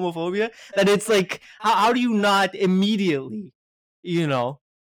blatant homophobia that it's like, how do you not immediately,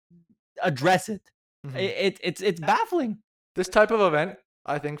 address it? Mm-hmm. It's baffling. This type of event,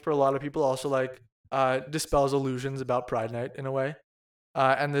 I think, for a lot of people, also like dispels illusions about Pride Night in a way.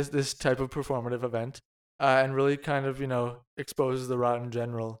 And this type of performative event, and really kind of exposes the rot in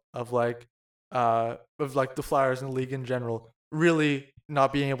general of the Flyers and the league in general really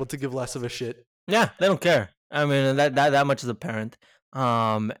not being able to give less of a shit. Yeah, they don't care. I mean, that much is apparent.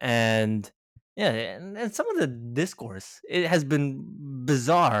 And yeah, and some of the discourse, it has been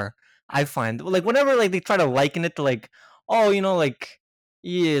bizarre. I find, like, whenever like they try to liken it to like, oh, like.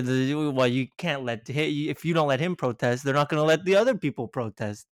 Yeah, you can't if you don't let him protest, they're not going to let the other people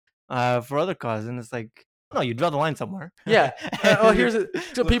protest for other causes. And it's like, no, you draw the line somewhere. Yeah.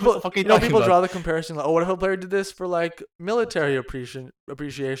 So people draw the comparison. Like, oh, what if a player did this for like military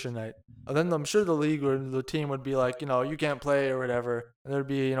appreciation night? And then I'm sure the league or the team would be like, you can't play or whatever. And there'd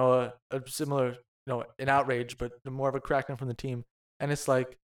be, a similar, an outrage, but more of a crackdown from the team. And it's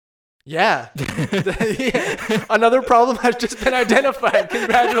like, yeah. Another problem has just been identified.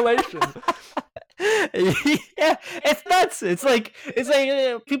 Congratulations. Yeah, it's nuts. It's like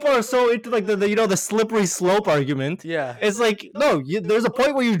people are so into like the slippery slope argument. Yeah, it's like, no, there's a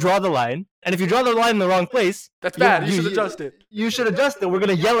point where you draw the line, and if you draw the line in the wrong place, that's bad. You should adjust it. You should adjust it. We're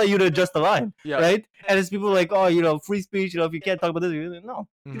gonna yell at you to adjust the line. Yeah. Right. And it's people like, oh, free speech. If you can't talk about this, no,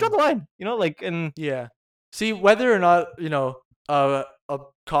 you draw the line. And yeah. See, whether or not a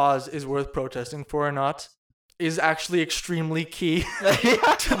cause is worth protesting for or not is actually extremely key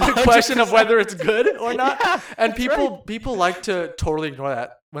to the question of whether it's good or not. Yeah, and people like to totally ignore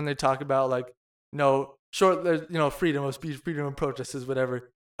that when they talk about like, freedom of speech, freedom of protest is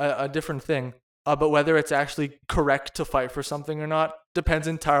whatever, a different thing. But whether it's actually correct to fight for something or not depends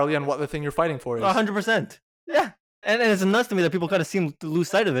entirely on what the thing you're fighting for is. 100%. Yeah. And it's nuts to me that people kind of seem to lose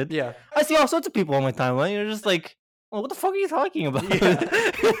sight of it. Yeah. I see all sorts of people on my timeline. You're just like, well, what the fuck are you talking about? Yeah.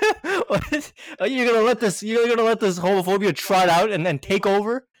 You're gonna let this homophobia trot out and then take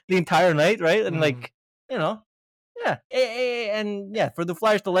over the entire night, right? And yeah. And yeah, for the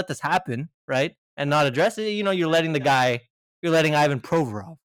Flyers to let this happen, right, and not address it, you're letting Ivan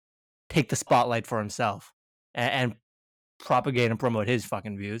Provorov take the spotlight for himself and propagate and promote his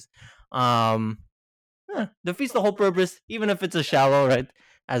fucking views. Defeats the whole purpose, even if it's a shallow, right,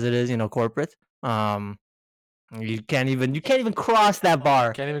 as it is, corporate. You can't even cross that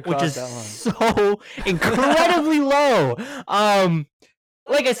bar, which is so incredibly low.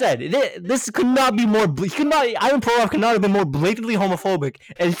 Like I said, this could not be more. Ivan Provorov could not have been more blatantly homophobic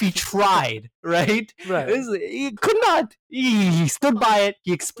if he tried. Right. Right. He could not. He stood by it.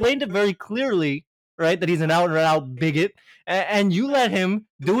 He explained it very clearly. right? That he's an out and out bigot, and you let him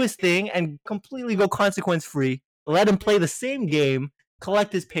do his thing and completely go consequence free. Let him play the same game,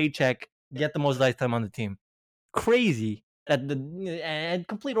 collect his paycheck, get the most ice time on the team. Crazy that and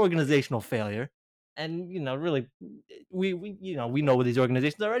complete organizational failure. And really, we know what these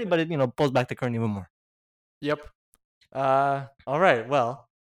organizations are already, but it pulls back the curtain even more. Yep. All right. Well,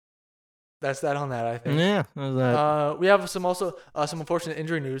 that's that on that, I think. Yeah. We have some unfortunate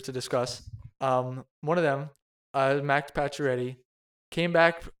injury news to discuss. One of them, Max Pacioretty, came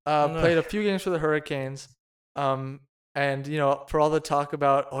back, played a few games for the Hurricanes. And for all the talk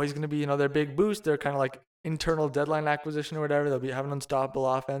about he's going to be their big boost, their kind of like internal deadline acquisition or whatever, they'll be having an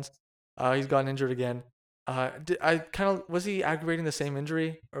unstoppable offense. He's gotten injured again. Was he aggravating the same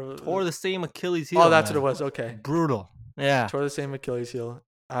injury or tore the same Achilles heel? Oh, that's what it was. Okay, brutal. Yeah, tore the same Achilles heel.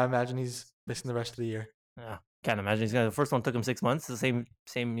 I imagine he's missing the rest of the year. Yeah, can't imagine he's gonna. The first one took him 6 months. The same.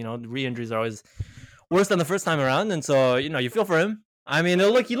 Re-injuries are always worse than the first time around, and so you feel for him. I mean,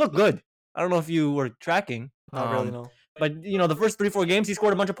 he looked good. I don't know if you were tracking. Not really, no. But the first 3-4 games, he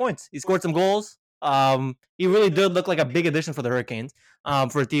scored a bunch of points. He scored some goals. He really did look like a big addition for the Hurricanes.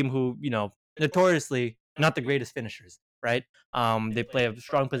 For a team who notoriously not the greatest finishers, right? They play a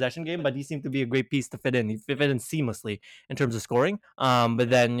strong possession game, but he seemed to be a great piece to fit in. He fit in seamlessly in terms of scoring. But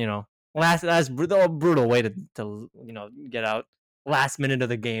then last brutal way to get out last minute of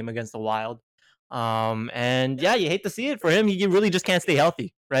the game against the Wild. And yeah, you hate to see it for him. He really just can't stay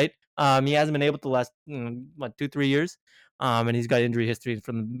healthy, right? He hasn't been able to last 2-3 years. And he's got injury history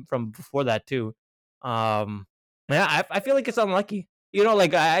from before that too. Yeah, I feel like it's unlucky.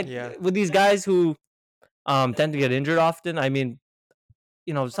 With these guys who tend to get injured often. I mean,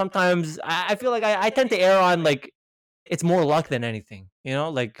 sometimes I feel like I tend to err on like it's more luck than anything.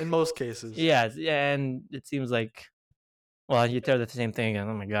 Like in most cases. Yeah, and it seems like, well, you tear the same thing again.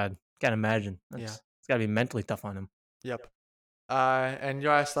 Oh my God, can't imagine. It's got to be mentally tough on him. Yep. And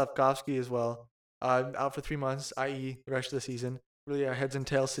Juraj Slafkovsky as well. Out for 3 months, i.e. the rest of the season. Really a heads and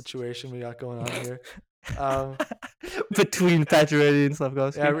tails situation we got going on here. Between Pacioretty and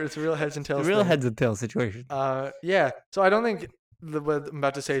Slafkovsky. Yeah, it's a real heads and tails. Heads and tails situation. Yeah. So I don't think what I'm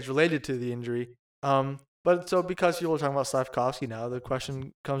about to say is related to the injury. But so because people are talking about Slafkovsky now, the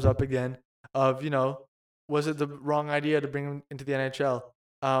question comes up again of was it the wrong idea to bring him into the NHL?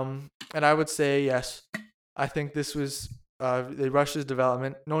 And I would say yes. I think this was they rushed his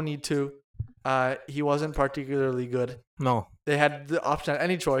development. No need to. He wasn't particularly good. No. They had the option at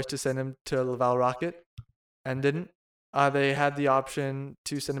any choice to send him to Laval Rocket and didn't. They had the option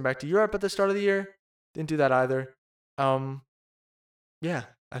to send him back to Europe at the start of the year. Didn't do that either. Yeah,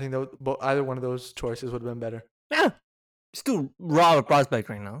 I think that either one of those choices would have been better. Yeah. He's too raw a prospect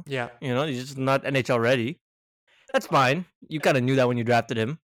right now. Yeah. He's just not NHL ready. That's fine. You kind of knew that when you drafted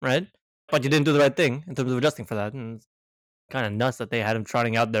him, right? But you didn't do the right thing in terms of adjusting for that. And it's kind of nuts that they had him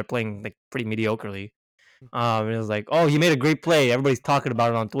trotting out there playing like pretty mediocrely. And it was like, oh, he made a great play. Everybody's talking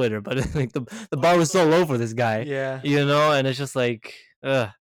about it on Twitter, but like the bar was so low for this guy. Yeah. And it's just like,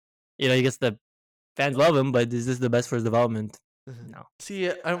 I guess the fans love him, but is this the best for his development? No.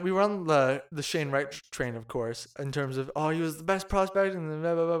 See, we were on the Shane Wright train, of course, in terms of he was the best prospect and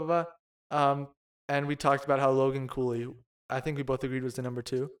blah blah blah blah. And we talked about how Logan Cooley, I think we both agreed, was the number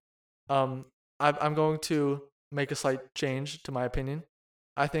 2. I'm going to make a slight change to my opinion.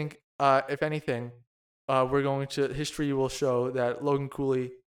 I think if anything, history will show that Logan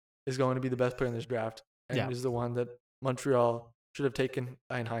Cooley is going to be the best player in this draft, and is the one that Montreal should have taken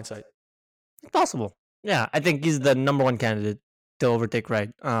in hindsight. It's possible. Yeah, I think he's the number 1 candidate to overtake Wright.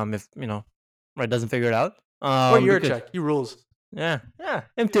 If Wright doesn't figure it out. Or Juracek, he rules. Yeah,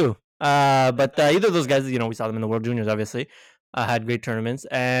 him too. But either of those guys, we saw them in the World Juniors, obviously, had great tournaments,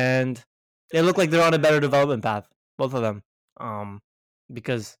 and they look like they're on a better development path, both of them.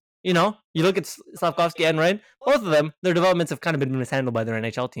 Because you look at Slafkovsky and Wright, both of them, their developments have kind of been mishandled by their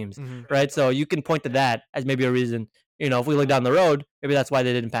NHL teams, right? So you can point to that as maybe a reason. If we look down the road, maybe that's why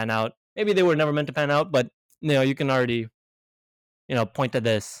they didn't pan out. Maybe they were never meant to pan out, but you can already, point to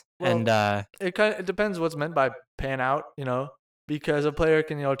this. Well, and it depends what's meant by pan out, because a player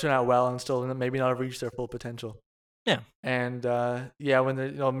can turn out well and still maybe not reach their full potential. Yeah. And when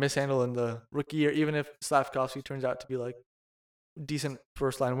they're mishandled in the rookie year, even if Slafkovsky turns out to be like decent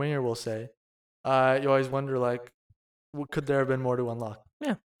first line winger, we'll say, you always wonder like, could there have been more to unlock?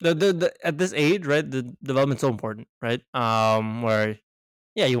 Yeah. The at this age, right, the development's so important, right? Where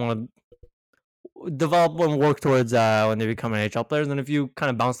you want to develop and work towards when they become NHL players, and if you kind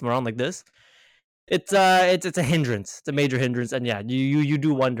of bounce them around like this, it's a hindrance. It's a major hindrance, and you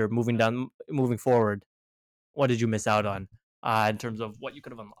do wonder moving forward, what did you miss out on in terms of what you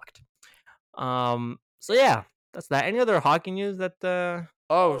could have unlocked? So yeah, that's that. Any other hockey news that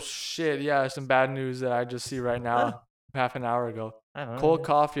Oh shit! Yeah, some bad news that I just see right now, half an hour ago. I don't know. Cole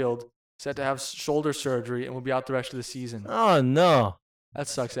Caulfield set to have shoulder surgery and will be out the rest of the season. Oh no. That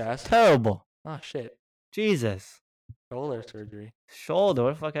sucks ass. Terrible. Oh shit! Jesus. Shoulder surgery. Shoulder.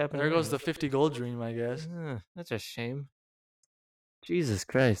 What the fuck happened? There to goes him? the 50-goal dream, I guess. That's a shame. Jesus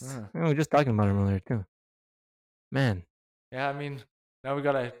Christ. Uh. We were just talking about him earlier too. Man. Yeah, I mean, now we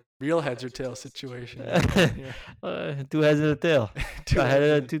got a real heads or tails situation. Two heads and a tail. A head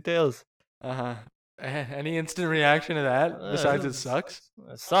and two tails. Uh-huh. Any instant reaction to that besides it sucks?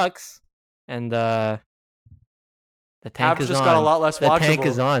 It sucks. And the tank Habs is just on. got a lot less the watchable. tank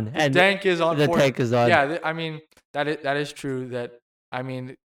is on. The And tank is on. the tank is on. Yeah, I mean that is true. That I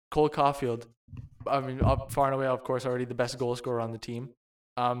mean Cole Caulfield, I mean up far and away, of course, already the best goal scorer on the team.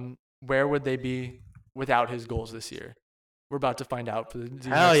 Where would they be without his goals this year? We're about to find out for the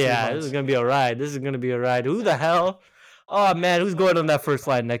Hell next 3 yeah, months. this is gonna be a ride. This is gonna be a ride. Who the hell? Oh man, who's going on that first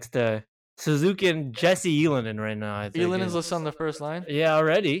line next to Suzuki and Jesse Elinen right now? I think Elanen's listed on the first line. Yeah,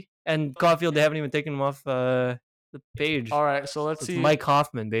 already. And Caulfield, they haven't even taken him off the page. All right, so let's It's see. Mike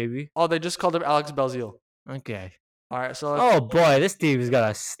Hoffman, baby. Oh, they just called up Alex Belzile. Okay. All right, so Oh boy, this team's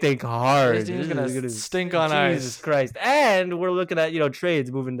gonna stink hard. This team's gonna stink on Jesus ice. Christ! And we're looking at trades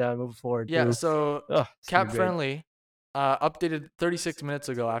moving forward. Yeah, too. so Ugh, it's gonna Cap be great. Friendly updated 36 minutes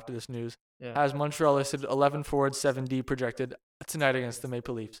ago after this news. Yeah. Has Montreal listed 11 forward, 7D projected tonight against the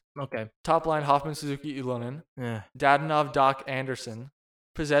Maple Leafs. Okay. Top line Hoffman, Suzuki, Ilonen, Yeah. Dadonov, Doc, Anderson,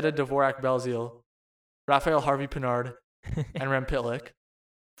 Pizzetta, Dvorak, Belzile, Raphael, Harvey, Pinard, and Rem Pitlick.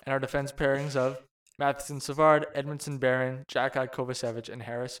 And our defense pairings of Matheson, Savard, Edmondson, Barron, Jackeye, Kovacevic, and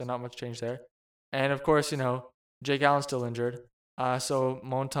Harris. So not much change there. And of course, Jake Allen's still injured. So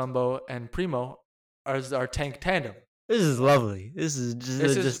Montembeault and Primo are our tank tandem. This is lovely. This is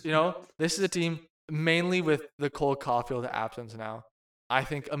just This is a team mainly with the Cole Caulfield absence now. I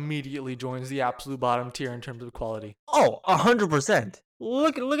think immediately joins the absolute bottom tier in terms of quality. Oh, 100%.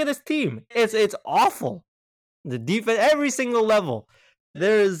 Look at this team. It's awful. The defense, every single level.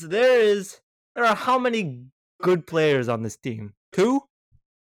 There are how many good players on this team? 2?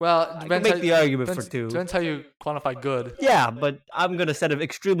 Well, I can make the argument for 2. Depends how you quantify good. Yeah, but I'm gonna set it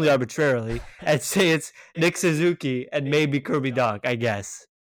extremely arbitrarily and say it's Nick Suzuki and maybe Kirby Dach, I guess.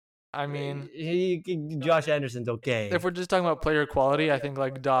 I mean, Josh Anderson's okay. If we're just talking about player quality, I think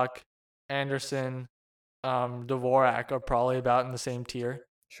like Doc, Anderson, Dvorak are probably about in the same tier.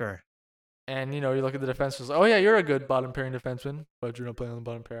 Sure. And you look at the defensemen. Oh yeah, you're a good bottom pairing defenseman, but you're not playing on the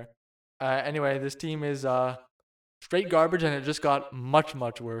bottom pair. Anyway, this team is straight garbage, and it just got much,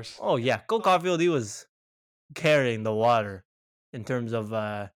 much worse. Oh yeah, Cole Caulfield, he was carrying the water in terms of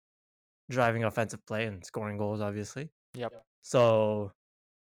driving offensive play and scoring goals, obviously. Yep. So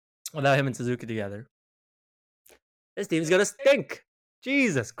without him and Suzuki together, this team's gonna stink.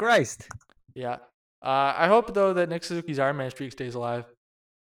 Jesus Christ. Yeah. I hope though that Nick Suzuki's Iron Man streak stays alive.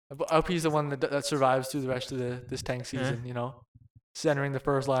 I hope he's the one that survives through the rest of this tank season. Centering the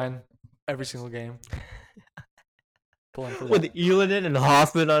first line every single game. Pulling for With Elinen and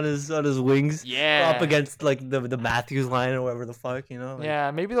Hoffman on his wings. Yeah. Up against like the Matthews line or whatever the fuck,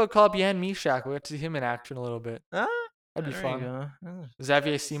 Yeah, maybe they'll call up Jan Mishak. We'll get to see him in action a little bit. That'd be fun.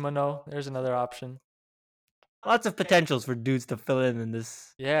 Xavier Simoneau, there's another option. Lots of potentials for dudes to fill in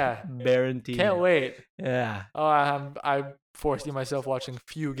this barren team. Can't wait. Yeah. Oh, I foresee myself watching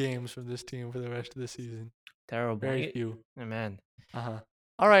few games from this team for the rest of the season. Terrible. Very few. Oh, man.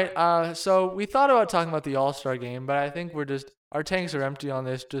 All right. So we thought about talking about the All-Star game, but I think our tanks are empty on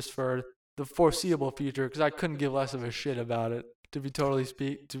this just for the foreseeable future because I couldn't give less of a shit about it. To be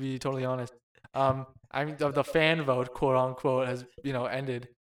totally honest. I mean the fan vote, quote unquote, has ended,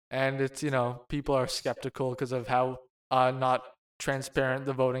 and it's people are skeptical because of how not transparent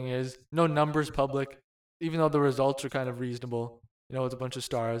the voting is. No numbers public, even though the results are kind of reasonable. With a bunch of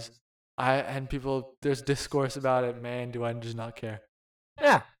stars. There's discourse about it. Man, do I just not care.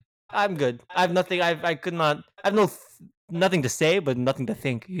 Yeah, I'm good. I have nothing. I have nothing to say, but nothing to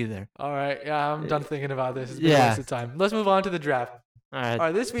think either. All right. Yeah, I'm done thinking about this. It's been a waste of time. Let's move on to the draft. All right. All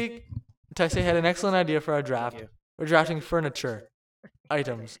right. This week, Taisei had an excellent idea for our draft. We're drafting furniture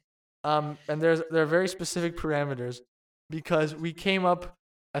items. And there are very specific parameters because we came up,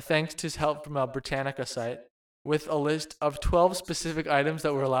 thanks to help from a Britannica site, with a list of 12 specific items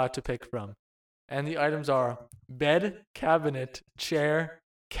that we're allowed to pick from. And the items are bed, cabinet, chair,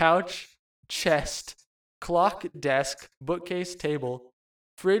 couch, chest, clock, desk, bookcase, table,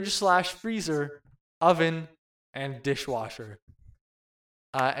 fridge/freezer, oven, and dishwasher.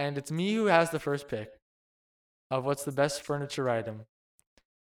 And it's me who has the first pick of what's the best furniture item.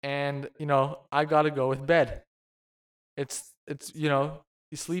 and I gotta go with bed. It's you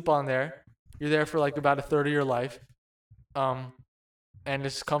sleep on there. You're there for like about a third of your life, um, and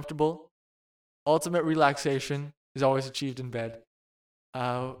it's comfortable. Ultimate relaxation is always achieved in bed.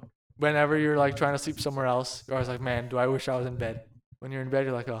 Uh, Whenever you're like trying to sleep somewhere else, you're always like, man, do I wish I was in bed? When you're in bed,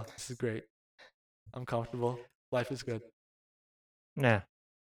 you're like, oh, this is great. I'm comfortable. Life is good. Yeah.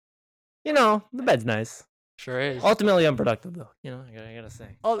 The bed's nice. Sure is. Ultimately unproductive though. I gotta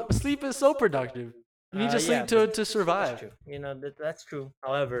say. Oh, sleep is so productive. You need to sleep to survive. That's true. That's true.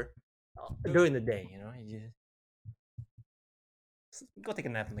 However, during the day, you just go take a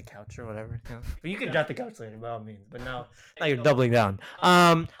nap on the couch or whatever. But you can drop the couch later by all means. But now you're doubling down.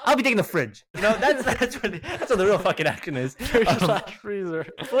 I'll be taking the fridge. That's what the real fucking action is. Freezer.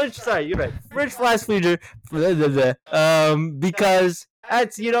 Fridge. Sorry, you're right. Fridge slash freezer. Because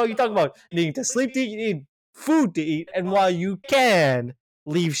that's you talk about needing to sleep to eat, you need food to eat, and while you can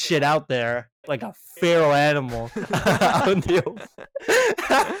leave shit out there like a feral animal out in the open,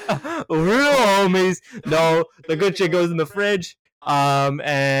 real homies, no, the good shit goes in the fridge.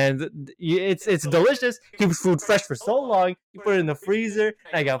 And it's delicious. Keeps food fresh for so long. You put it in the freezer.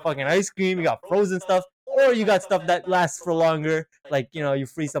 Now you got fucking ice cream. You got frozen stuff, or you got stuff that lasts for longer. Like you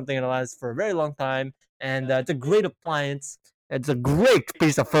freeze something and it lasts for a very long time. And it's a great appliance. It's a great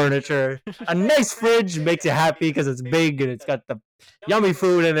piece of furniture. A nice fridge makes you happy because it's big and it's got the yummy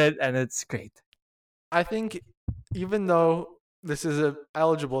food in it, and it's great. I think even though this is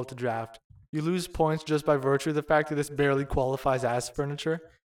eligible to draft, you lose points just by virtue of the fact that this barely qualifies as furniture.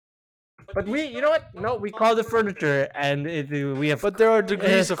 But you know what? No, we call it furniture, and we have. But there are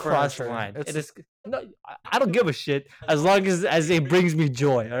degrees of cross furniture. line. It is. No, I don't give a shit as long as it brings me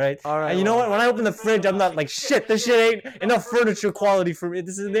joy. All right. All right. And you know what? When I open the fridge, I'm not like shit. This shit ain't enough furniture quality for me.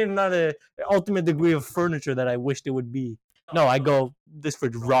 This is not a ultimate degree of furniture that I wished it would be. No, I go. This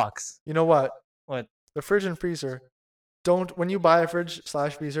fridge rocks. You know what? What? The fridge and freezer. When you buy a fridge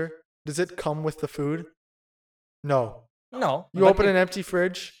slash freezer, does it come with the food? No. No. You open an empty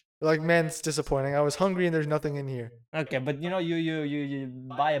fridge. You're like, man, it's disappointing. I was hungry and there's nothing in here. Okay, but you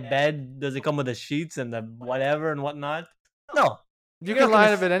buy a bed. Does it come with the sheets and the whatever and whatnot? No. You can lie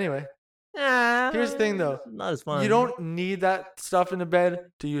in a bed anyway. Yeah. Here's the thing, though. Not as fun. You don't need that stuff in the bed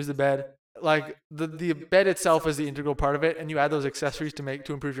to use the bed. Like the bed itself is the integral part of it, and you add those accessories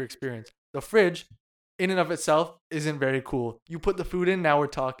to improve your experience. The fridge, in and of itself, isn't very cool. You put the food in, now we're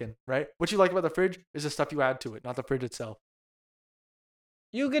talking, right? What you like about the fridge is the stuff you add to it, not the fridge itself.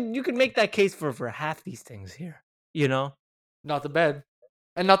 You could make that case for half these things here. Not the bed,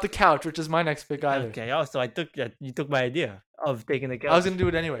 and not the couch, which is my next pick either. Okay. Oh, so you took my idea of taking the couch. I was gonna do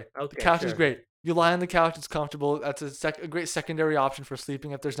it anyway. Okay, the couch is sure. great. You lie on the couch; it's comfortable. That's a great secondary option for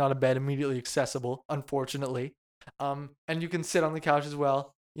sleeping if there's not a bed immediately accessible. Unfortunately, and you can sit on the couch as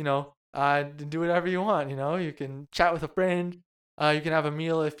well. Do whatever you want. You can chat with a friend. You can have a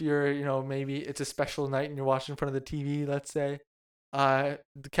meal if you're, maybe it's a special night and you're watching in front of the TV. Let's say, the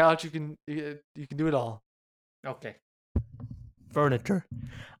couch you can do it all. Okay. Furniture.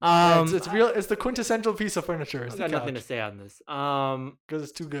 It's real. It's the quintessential piece of furniture. I've got nothing to say on this. Because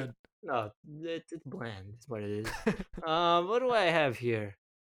it's too good. No, it's bland. That's what it is. What do I have here?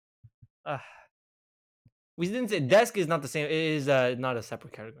 We didn't say desk is not the same. It is not a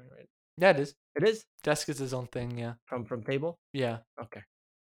separate category, right? Yeah, it is. It is. Desk is his own thing. Yeah. From table. Yeah. Okay.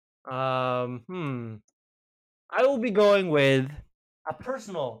 I will be going with a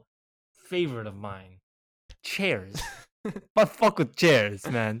personal favorite of mine. Chairs. But fuck with chairs,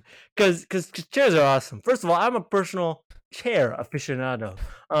 man. Cause chairs are awesome. First of all, I'm a personal chair aficionado.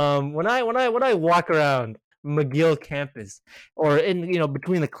 When I walk around McGill campus or in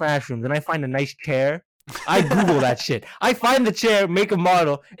between the classrooms and I find a nice chair, I Google that shit. I find the chair, make a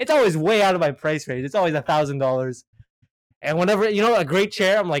model. It's always way out of my price range. It's always $1,000. And whenever a great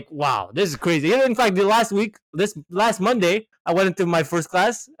chair, I'm like, wow, this is crazy. In fact, this last Monday, I went into my first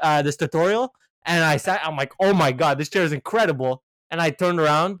class, this tutorial. And I'm like, oh my god, this chair is incredible. And I turned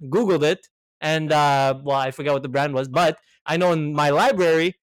around, Googled it, and I forgot what the brand was, but I know in my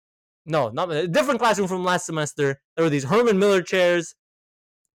library, not a different classroom from last semester, there were these Herman Miller chairs,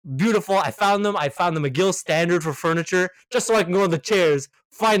 beautiful. I found them. I found the McGill standard for furniture, just so I can go on the chairs,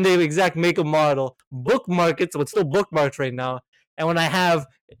 find the exact make and model, bookmark it, so it's still bookmarked right now. And when I have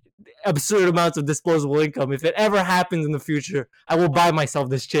absurd amounts of disposable income. If it ever happens in the future, I will buy myself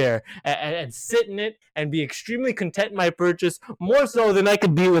this chair and sit in it and be extremely content in my purchase, more so than I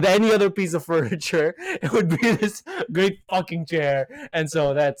could be with any other piece of furniture. It would be this great fucking chair, and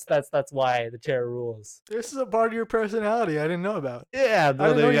so that's why the chair rules. This is a part of your personality I didn't know about. Yeah, I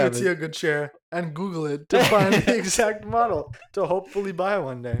didn't know you could see a good chair and Google it to find the exact model to hopefully buy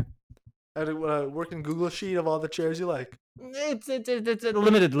one day. I had a working Google sheet of all the chairs you like. It's a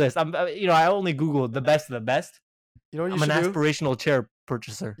limited list. I only Google the best of the best. You know what I'm an aspirational chair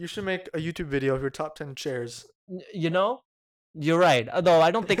purchaser. You should make a YouTube video of your top 10 chairs. You're right. Although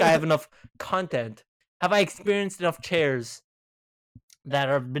I don't think I have enough content. Have I experienced enough chairs that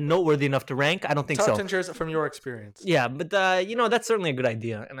have been noteworthy enough to rank? I don't think so. Top 10 chairs from your experience. Yeah, but that's certainly a good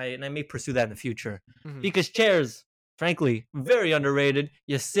idea, and I may pursue that in the future. Because chairs, frankly, very underrated.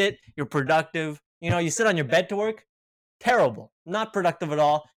 You sit, you're productive. You sit on your bed to work. Terrible. Not productive at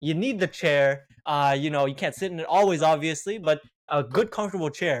all. You need the chair. You can't sit in it always, obviously, but a good, comfortable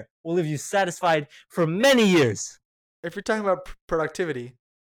chair will leave you satisfied for many years. If you're talking about productivity,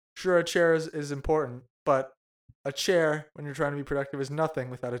 sure, a chair is important, but a chair, when you're trying to be productive, is nothing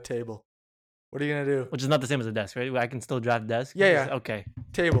without a table. What are you going to do? Which is not the same as a desk, right? I can still drive desk? Yeah. Okay.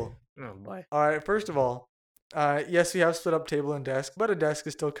 Table. Oh, boy. All right, first of all, yes, we have split up table and desk, but a desk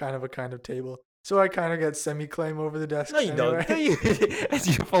is still kind of a kind of table. So I kind of get semi-claim over the desk. No, you anyway. don't.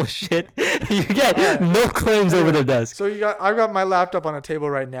 You're full of shit. You get no claims over the desk. So I've got my laptop on a table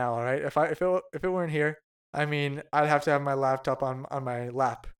right now. All right. If it weren't here, I mean, I'd have to have my laptop on my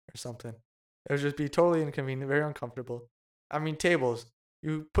lap or something. It would just be totally inconvenient, very uncomfortable. I mean, tables.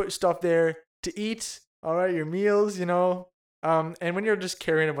 You put stuff there to eat. All right, your meals. And when you're just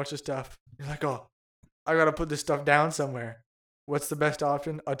carrying a bunch of stuff, you're like, oh, I gotta put this stuff down somewhere. What's the best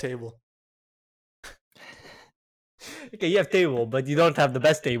option? A table. Okay, you have table, but you don't have the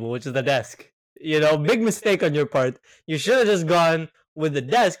best table, which is the desk. Big mistake on your part. You should have just gone with the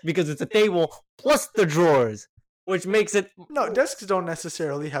desk because it's a table plus the drawers, which makes it... No, desks don't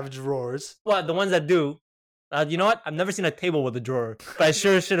necessarily have drawers. Well, the ones that do. You know what? I've never seen a table with a drawer, but I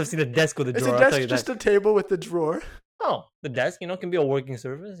sure should have seen a desk with a drawer. Is a desk just a table with a drawer? Oh, the desk, can be a working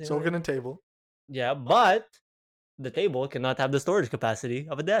surface. So can a table. Yeah, but the table cannot have the storage capacity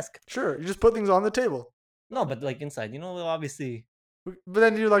of a desk. Sure, you just put things on the table. No, but like inside, obviously. But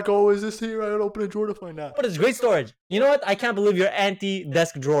then you're like, oh, is this here? I gotta open a drawer to find out. But it's great storage. You know what? I can't believe you're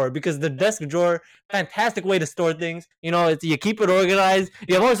anti-desk drawer because the desk drawer, fantastic way to store things. You keep it organized.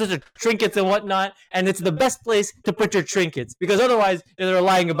 You have all sorts of trinkets and whatnot, and it's the best place to put your trinkets because otherwise they're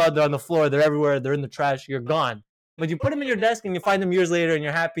lying about there on the floor. They're everywhere. They're in the trash. You're gone. But you put them in your desk and you find them years later and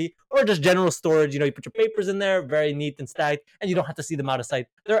you're happy, or just general storage. You put your papers in there, very neat and stacked, and you don't have to see them out of sight.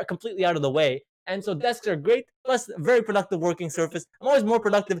 They're completely out of the way. And so desks are great, plus very productive working surface. I'm always more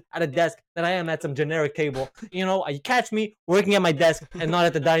productive at a desk than I am at some generic table. You catch me working at my desk and not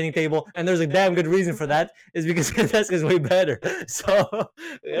at the dining table, and there's a damn good reason for that, is because the desk is way better. So,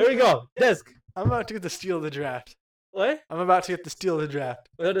 there we go. Desk. I'm about to get the steal of the draft. What? I'm about to get the steal of the draft.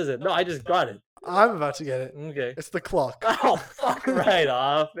 What is it? No, I just got it. I'm about to get it. Okay. It's the clock. Oh, fuck right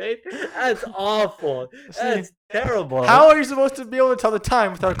off, mate. That's awful. That's terrible. How are you supposed to be able to tell the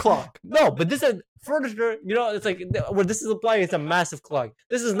time without a clock? No, but this is furniture. It's like where this is applying. It's a massive clock.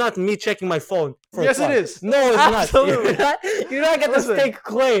 This is not me checking my phone. Yes, it is. No, it's Absolutely. not. You don't get to stake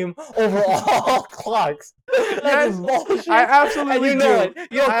claim over all clocks. That's bullshit. I absolutely and do. It.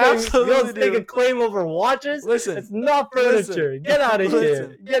 You don't stake a claim over watches. Listen, it's not furniture. Get out of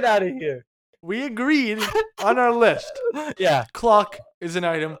here. Get out of here. We agreed on our list. Yeah. Clock is an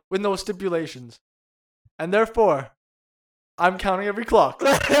item with no stipulations. And therefore, I'm counting every clock.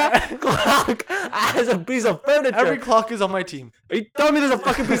 Clock as a piece of furniture. Every clock is on my team. Are you telling me there's a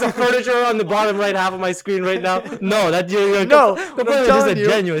fucking piece of furniture on the bottom right half of my screen right now? No, you're no. What I'm telling you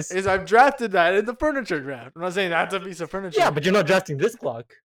disingenuous. is I've drafted that in the furniture draft. I'm not saying that's a piece of furniture. Yeah, but you're not drafting this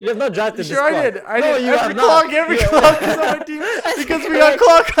clock. You have not drafted this clock. Sure, I did. Every clock is on my team because we got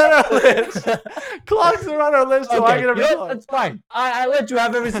clock on our list. Clocks are on our list, so I get every clock. That's fine. I let you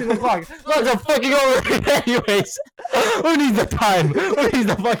have every single clock. Clocks are fucking over anyways. Who needs the time? Who needs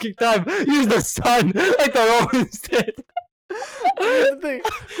the fucking time? Use the sun like the Romans did. Here's the thing.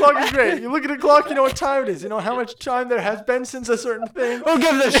 Clock is great. You look at a clock, you know what time it is. You know how much time there has been since a certain thing. Who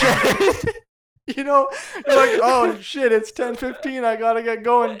gives a shit? You're like, oh shit, it's 10:15. I gotta get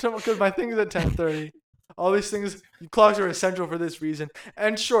going because my thing is at 10:30. All these things, clocks are essential for this reason.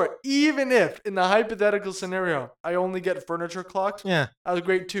 And sure, even if in the hypothetical scenario I only get furniture clocks, yeah, that was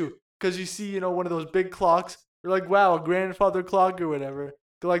great too. Because you see, one of those big clocks, you're like, wow, a grandfather clock or whatever,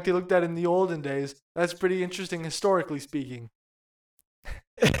 like they looked at in the olden days. That's pretty interesting historically speaking.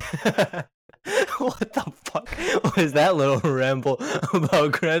 What the fuck was that little ramble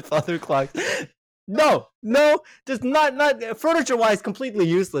about grandfather clocks? No, just not furniture wise, completely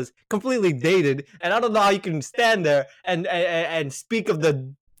useless, completely dated, and I don't know how you can stand there and speak of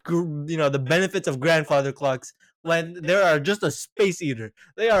the the benefits of grandfather clocks when they are just a space eater.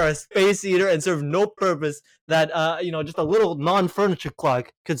 They are a space eater and serve no purpose that just a little non-furniture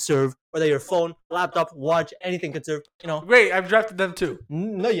clock could serve, or that your phone, laptop, watch, anything could serve. Great, I've drafted them too.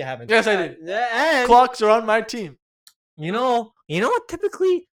 No, you haven't. Yes, I did. And Clocks are on my team. you know what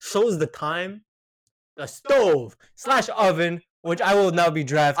typically shows the time? The stove / oven, which I will now be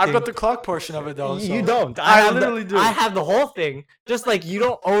drafting. I've got the clock portion of it though. You so. don't. I literally do. I have the whole thing. Just like you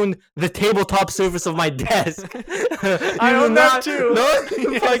don't own the tabletop surface of my desk. I own that too. No,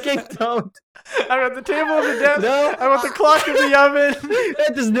 you fucking don't. I got the table of the desk. No. I got the clock of the oven.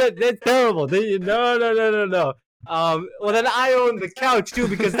 That's terrible. No. Well then I own the couch too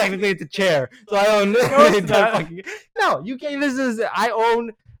because technically it's a chair. So I own No, you can't. I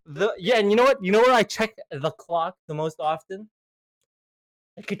own and you know what? You know where I check the clock the most often?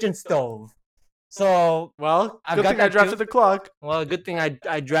 The kitchen stove. So well, I've good got thing I that drafted too. the clock. Well, good thing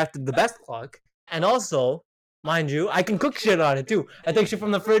I drafted the best clock. And also, mind you, I can cook shit on it too. I take shit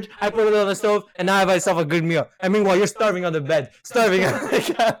from the fridge, I put it on the stove, and now I have myself a good meal. And meanwhile, you're starving on the bed, starving on the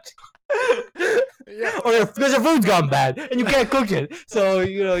couch. Or because your food's gone bad and you can't cook it. So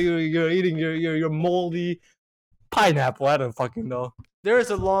you're eating your moldy pineapple. I don't fucking know. There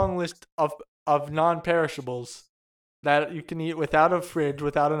is a long list of non-perishables that you can eat without a fridge,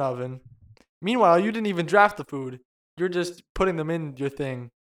 without an oven. Meanwhile, you didn't even draft the food. You're just putting them in your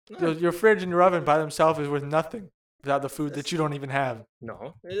thing. Your fridge and your oven by themselves is worth nothing without the food that you don't even have.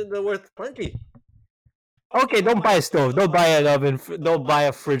 No, they're worth plenty. Okay, don't buy a stove. Don't buy an oven. Don't buy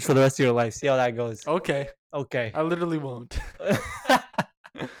a fridge for the rest of your life. See how that goes. Okay. I literally won't. I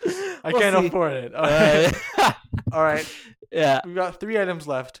We'll can't see. afford it. All right. All right. Yeah. We've got 3 items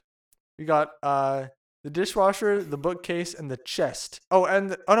left. We got the dishwasher, the bookcase, and the chest. Oh,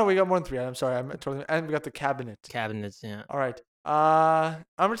 no, we got more than 3 items. Sorry, and we got the cabinet. Cabinets, yeah. All right. I'm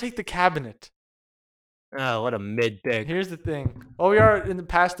gonna take the cabinet. Oh, what a mid pick. Here's the thing. Well, we are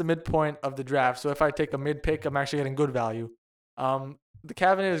past the midpoint of the draft, so if I take a mid pick, I'm actually getting good value. The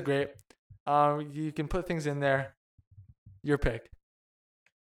cabinet is great. You can put things in there. Your pick.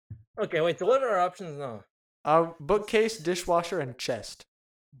 Okay, wait. So what are our options now? Bookcase, dishwasher, and chest.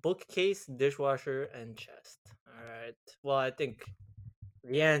 Bookcase, dishwasher, and chest. All right. Well, I think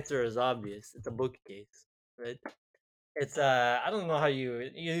the answer is obvious. It's a bookcase, right? It's I don't know how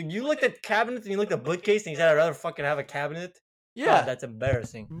you looked at cabinets and you looked at bookcase and you said I'd rather fucking have a cabinet. Yeah, God, that's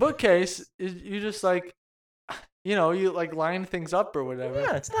embarrassing. Bookcase is you just like, you like line things up or whatever.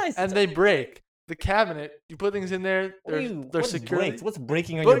 Yeah, it's nice. And they break. The cabinet, you put things in there. They're secure. What's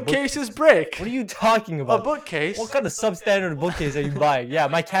breaking on your bookcase? Bookcases break. What are you talking A about? bookcase. What kind of substandard bookcase are you buying? Yeah,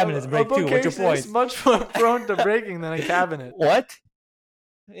 my cabinets break too. What's your bookcase point? is much more prone to breaking than a cabinet. What?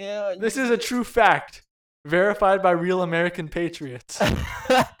 Yeah. This is a true fact, verified by real American patriots.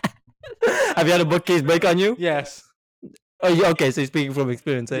 Have you had a bookcase break on you? Yes. Oh, okay. So you're speaking from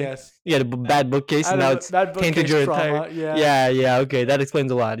experience, eh? Yes. You had a bad bookcase, and now it's tainted your trauma, entire. Yeah. Okay, that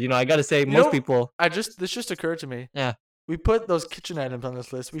explains a lot. I gotta say, most people. This just occurred to me. Yeah. We put those kitchen items on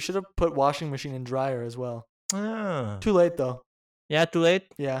this list. We should have put washing machine and dryer as well. Ah. Too late though. Yeah, too late.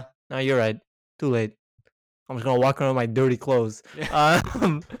 Yeah. No, you're right. Too late. I'm just gonna walk around with my dirty clothes. Yeah.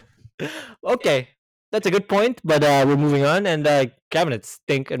 Okay. That's a good point, but we're moving on, and cabinets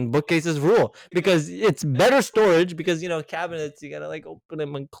stink and bookcases rule because it's better storage because cabinets you gotta like open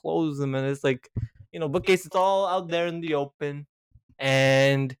them and close them, and it's like bookcases it's all out there in the open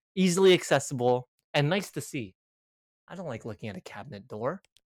and easily accessible and nice to see. I don't like looking at a cabinet door.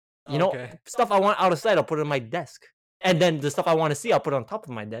 Okay. Stuff I want out of sight I'll put it on my desk, and then the stuff I want to see I'll put it on top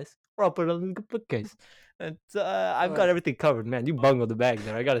of my desk or I'll put it on the bookcase. And I've got everything covered, man. You bungled the bag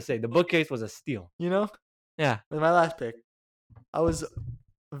there. I gotta say, the bookcase was a steal. Yeah. With my last pick, I was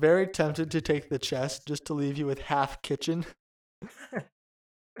very tempted to take the chest just to leave you with half kitchen. You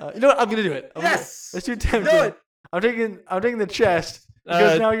know what? I'm gonna do it. Yes! It's too tempting. Do it! I'm taking the chest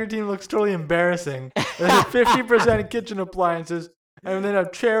because now your team looks totally embarrassing. There's 50% kitchen appliances, and then a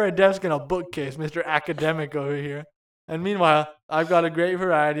chair, a desk, and a bookcase. Mr. Academic over here. And meanwhile, I've got a great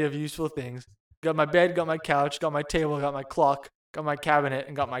variety of useful things. Got my bed, got my couch, got my table, got my clock, got my cabinet,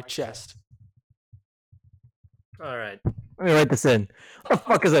 and got my chest. All right. Let me write this in. What the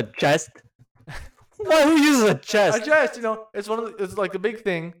fuck is a chest? Who uses a chest? A chest, it's like the big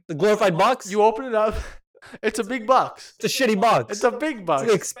thing. The glorified box? You open it up. It's a big box. It's a shitty box. It's a big box.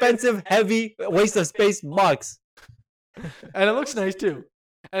 It's an expensive, heavy, waste of space box. And it looks nice too.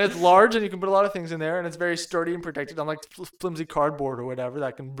 And it's large, and you can put a lot of things in there, and it's very sturdy and protected, unlike flimsy cardboard or whatever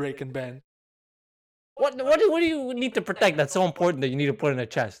that can break and bend. What do you need to protect that's so important that you need to put in a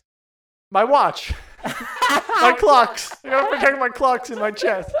chest? My watch. My clocks. I gotta protect my clocks in my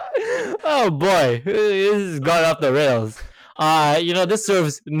chest. Oh boy, this has gone off the rails. This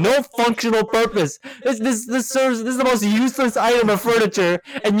serves no functional purpose. This is the most useless item of furniture,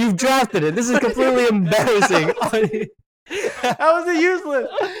 and you've drafted it. This is completely embarrassing. How is it useless?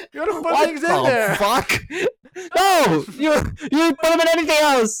 You gotta put things in there. Fuck. No, you put them in anything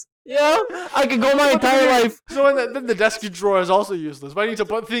else. Yeah, I could go my entire life. So then the desk drawer is also useless. But I need to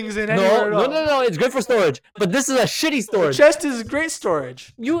put things in anywhere. No. It's good for storage, but this is a shitty storage. The chest is great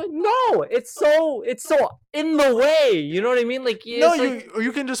storage. It's so in the way. You know what I mean?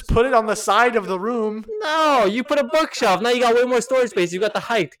 You can just put it on the side of the room. No, you put a bookshelf. Now you got way more storage space. You got the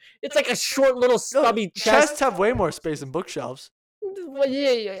height. It's like a short little stubby chest. Chests have way more space than bookshelves. Well,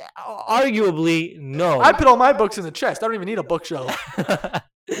 yeah, arguably, no. I put all my books in the chest. I don't even need a bookshelf.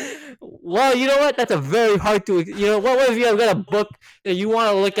 Well, you know what? That's a very hard to. What if you have got a book that you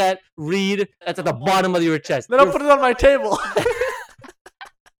want to look at, read, that's at the bottom of your chest? Then I'll put it on my table.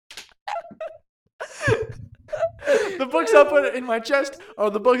 The books I'll put in my chest are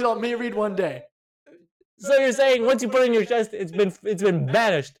the books I may read one day. So you're saying once you put it in your chest, it's been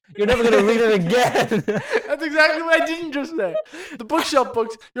banished. You're never gonna read it again. That's exactly what I didn't just say. The bookshelf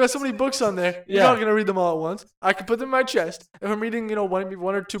books, you have so many books on there. You're not gonna read them all at once. I can put them in my chest. If I'm reading,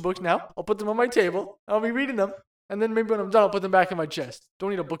 one or two books now, I'll put them on my table. I'll be reading them, and then maybe when I'm done, I'll put them back in my chest. Don't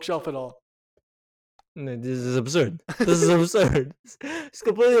need a bookshelf at all. This is absurd. It's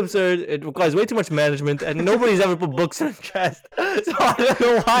completely absurd. It requires way too much management, and nobody's ever put books in a chest. So I don't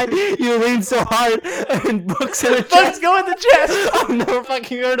know why you lean so hard and books in a chest. Books go in the chest. I've never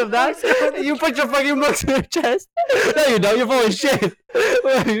fucking heard of that. You put your fucking books in your chest. No, you don't. You're full of shit.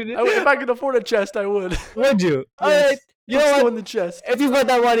 If I could afford a chest, I would. Would you? Yes. All right. You know what? In the chest. If you've got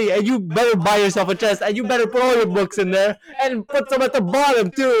that money, and you better buy yourself a chest, and you better put all your books in there, and put some at the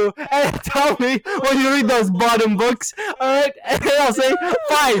bottom too, and tell me when you read those bottom books, alright? And then I'll say,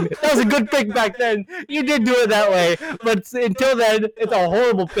 fine, that was a good pick back then. You did do it that way, but until then, it's a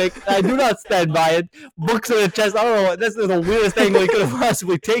horrible pick. I do not stand by it. Books in the chest, I don't know, this is the weirdest thing we could have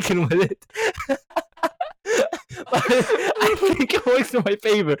possibly taken with it. But I think it works in my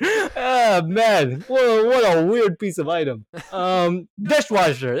favor. Ah, man. What a weird piece of item.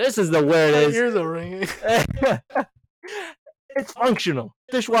 Dishwasher. This is the where it is. My ears are ringing. It's functional.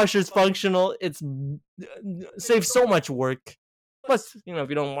 Dishwasher's functional. It's saves so much work. Plus, if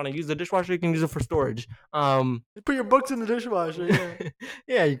you don't want to use the dishwasher, you can use it for storage. You put your books in the dishwasher. Yeah.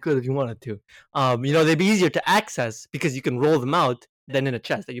 Yeah, you could if you wanted to. They'd be easier to access because you can roll them out than in a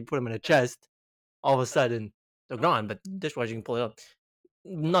chest. Like you put them in a chest, all of a sudden they're gone. But dishwasher, you can pull it up.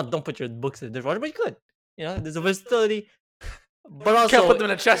 Don't put your books in the dishwasher, but you could. There's a versatility. But also, can't put them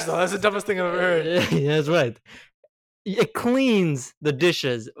in a chest though. That's the dumbest thing I've ever heard. Yeah, that's right. It cleans the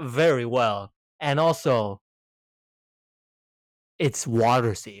dishes very well, and also it's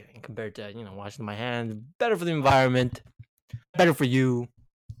water saving compared to washing my hands. Better for the environment, better for you.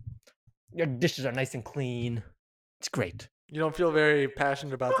 Your dishes are nice and clean. It's great. You don't feel very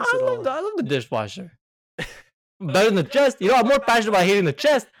passionate about this at all. I love the dishwasher. Better than the chest. I'm more passionate about hating the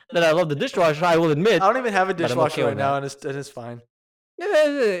chest than I love the dishwasher, I will admit. I don't even have a dishwasher okay right now, and it's fine.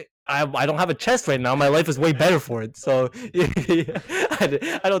 I don't have a chest right now. My life is way better for it. So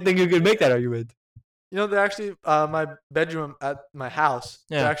I don't think you can make that argument. There actually, my bedroom at my house,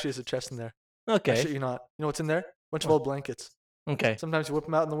 there actually is a chest in there. Okay. I shit you not. You know what's in there? A bunch of old blankets. Okay. Sometimes you whip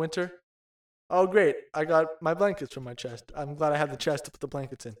them out in the winter. Oh, great. I got my blankets from my chest. I'm glad I had the chest to put the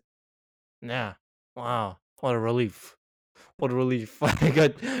blankets in. Yeah. Wow. What a relief. What a relief. I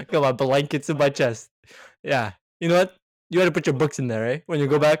got my blankets in my chest. Yeah. You know what? You got to put your books in there, eh? When you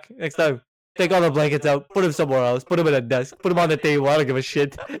go back next time. Take all the blankets out, put them somewhere else, put them at a desk, put them on the table. I don't give a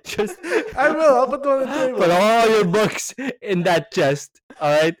shit. I will. I'll put them on the table. Put all your books in that chest,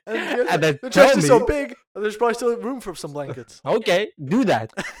 all right? And then the chest is so big, there's probably still room for some blankets. Okay, do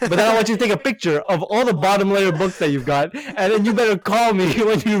that. But then I want you to take a picture of all the bottom layer books that you've got, and then you better call me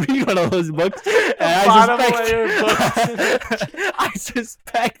when you read one of those books. And I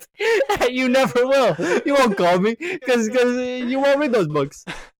suspect that you never will. You won't call me because you won't read those books.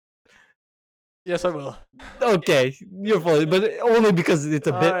 Yes, I will. Okay, you're fully, but only because it's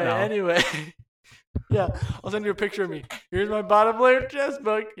a bit now. Anyway, yeah, I'll send you a picture of me. Here's my bottom layer chest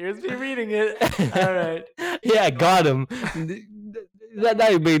book. Here's me reading it. All right. Yeah, got him.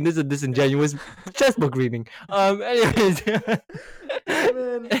 That mean this is a disingenuous chest book reading. Anyways.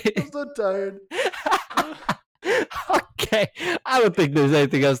 Man, I'm so tired. Okay. Okay. I don't think there's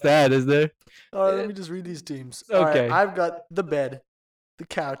anything else to add, is there? All right, let me just read these teams. All Okay. right, I've got the bed, the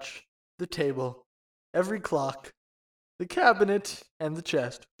couch, the table, every clock, the cabinet, and the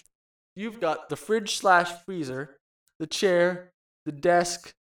chest. You've got the fridge/freezer, the chair, the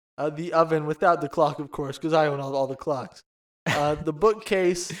desk, the oven without the clock, of course, because I own all the clocks. The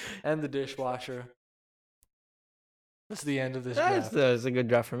bookcase and the dishwasher. That's the end of this draft. That's a good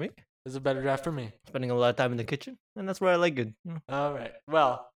draft for me. It's a better draft for me. Spending a lot of time in the kitchen, and that's where I like good. All right.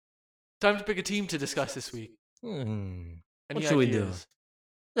 Well, time to pick a team to discuss this week. Hmm. Any What should we do? ideas?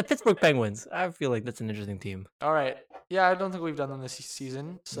 The Pittsburgh Penguins. I feel like that's an interesting team. All right. Yeah, I don't think we've done them this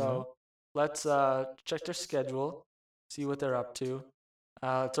season. So let's check their schedule, see what they're up to.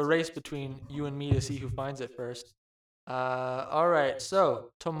 It's a race between you and me to see who finds it first. All right.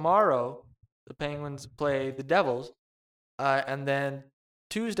 So tomorrow, the Penguins play the Devils, and then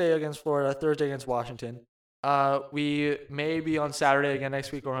Tuesday against Florida, Thursday against Washington. We may be on Saturday again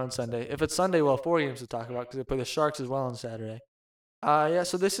next week or on Sunday. If it's Sunday, well, 4 games to talk about because they play the Sharks as well on Saturday. Yeah,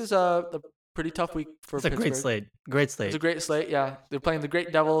 so this is a pretty tough week for It's a Pittsburgh. great slate. Great slate. It's a great slate, yeah. They're playing the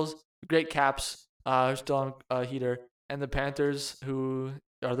great Devils, the great Caps, who's still on a heater, and the Panthers, who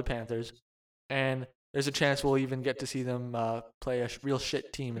are the Panthers. And there's a chance we'll even get to see them play a real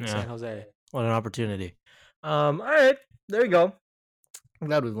shit team in San Jose. What an opportunity. All right. There you go. I'm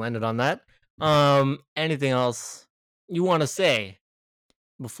glad we've landed on that. Anything else you want to say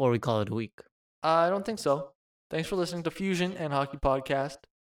before we call it a week? I don't think so. Thanks for listening to Fusion and Hockey Podcast.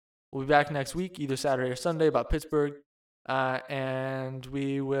 We'll be back next week, either Saturday or Sunday, about Pittsburgh. And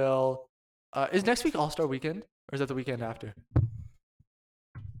we will... is next week All-Star Weekend? Or is that the weekend after?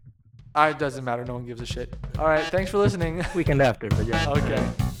 It doesn't matter. No one gives a shit. All right. Thanks for listening. Weekend after, but yeah. Okay.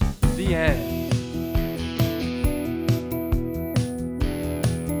 The end.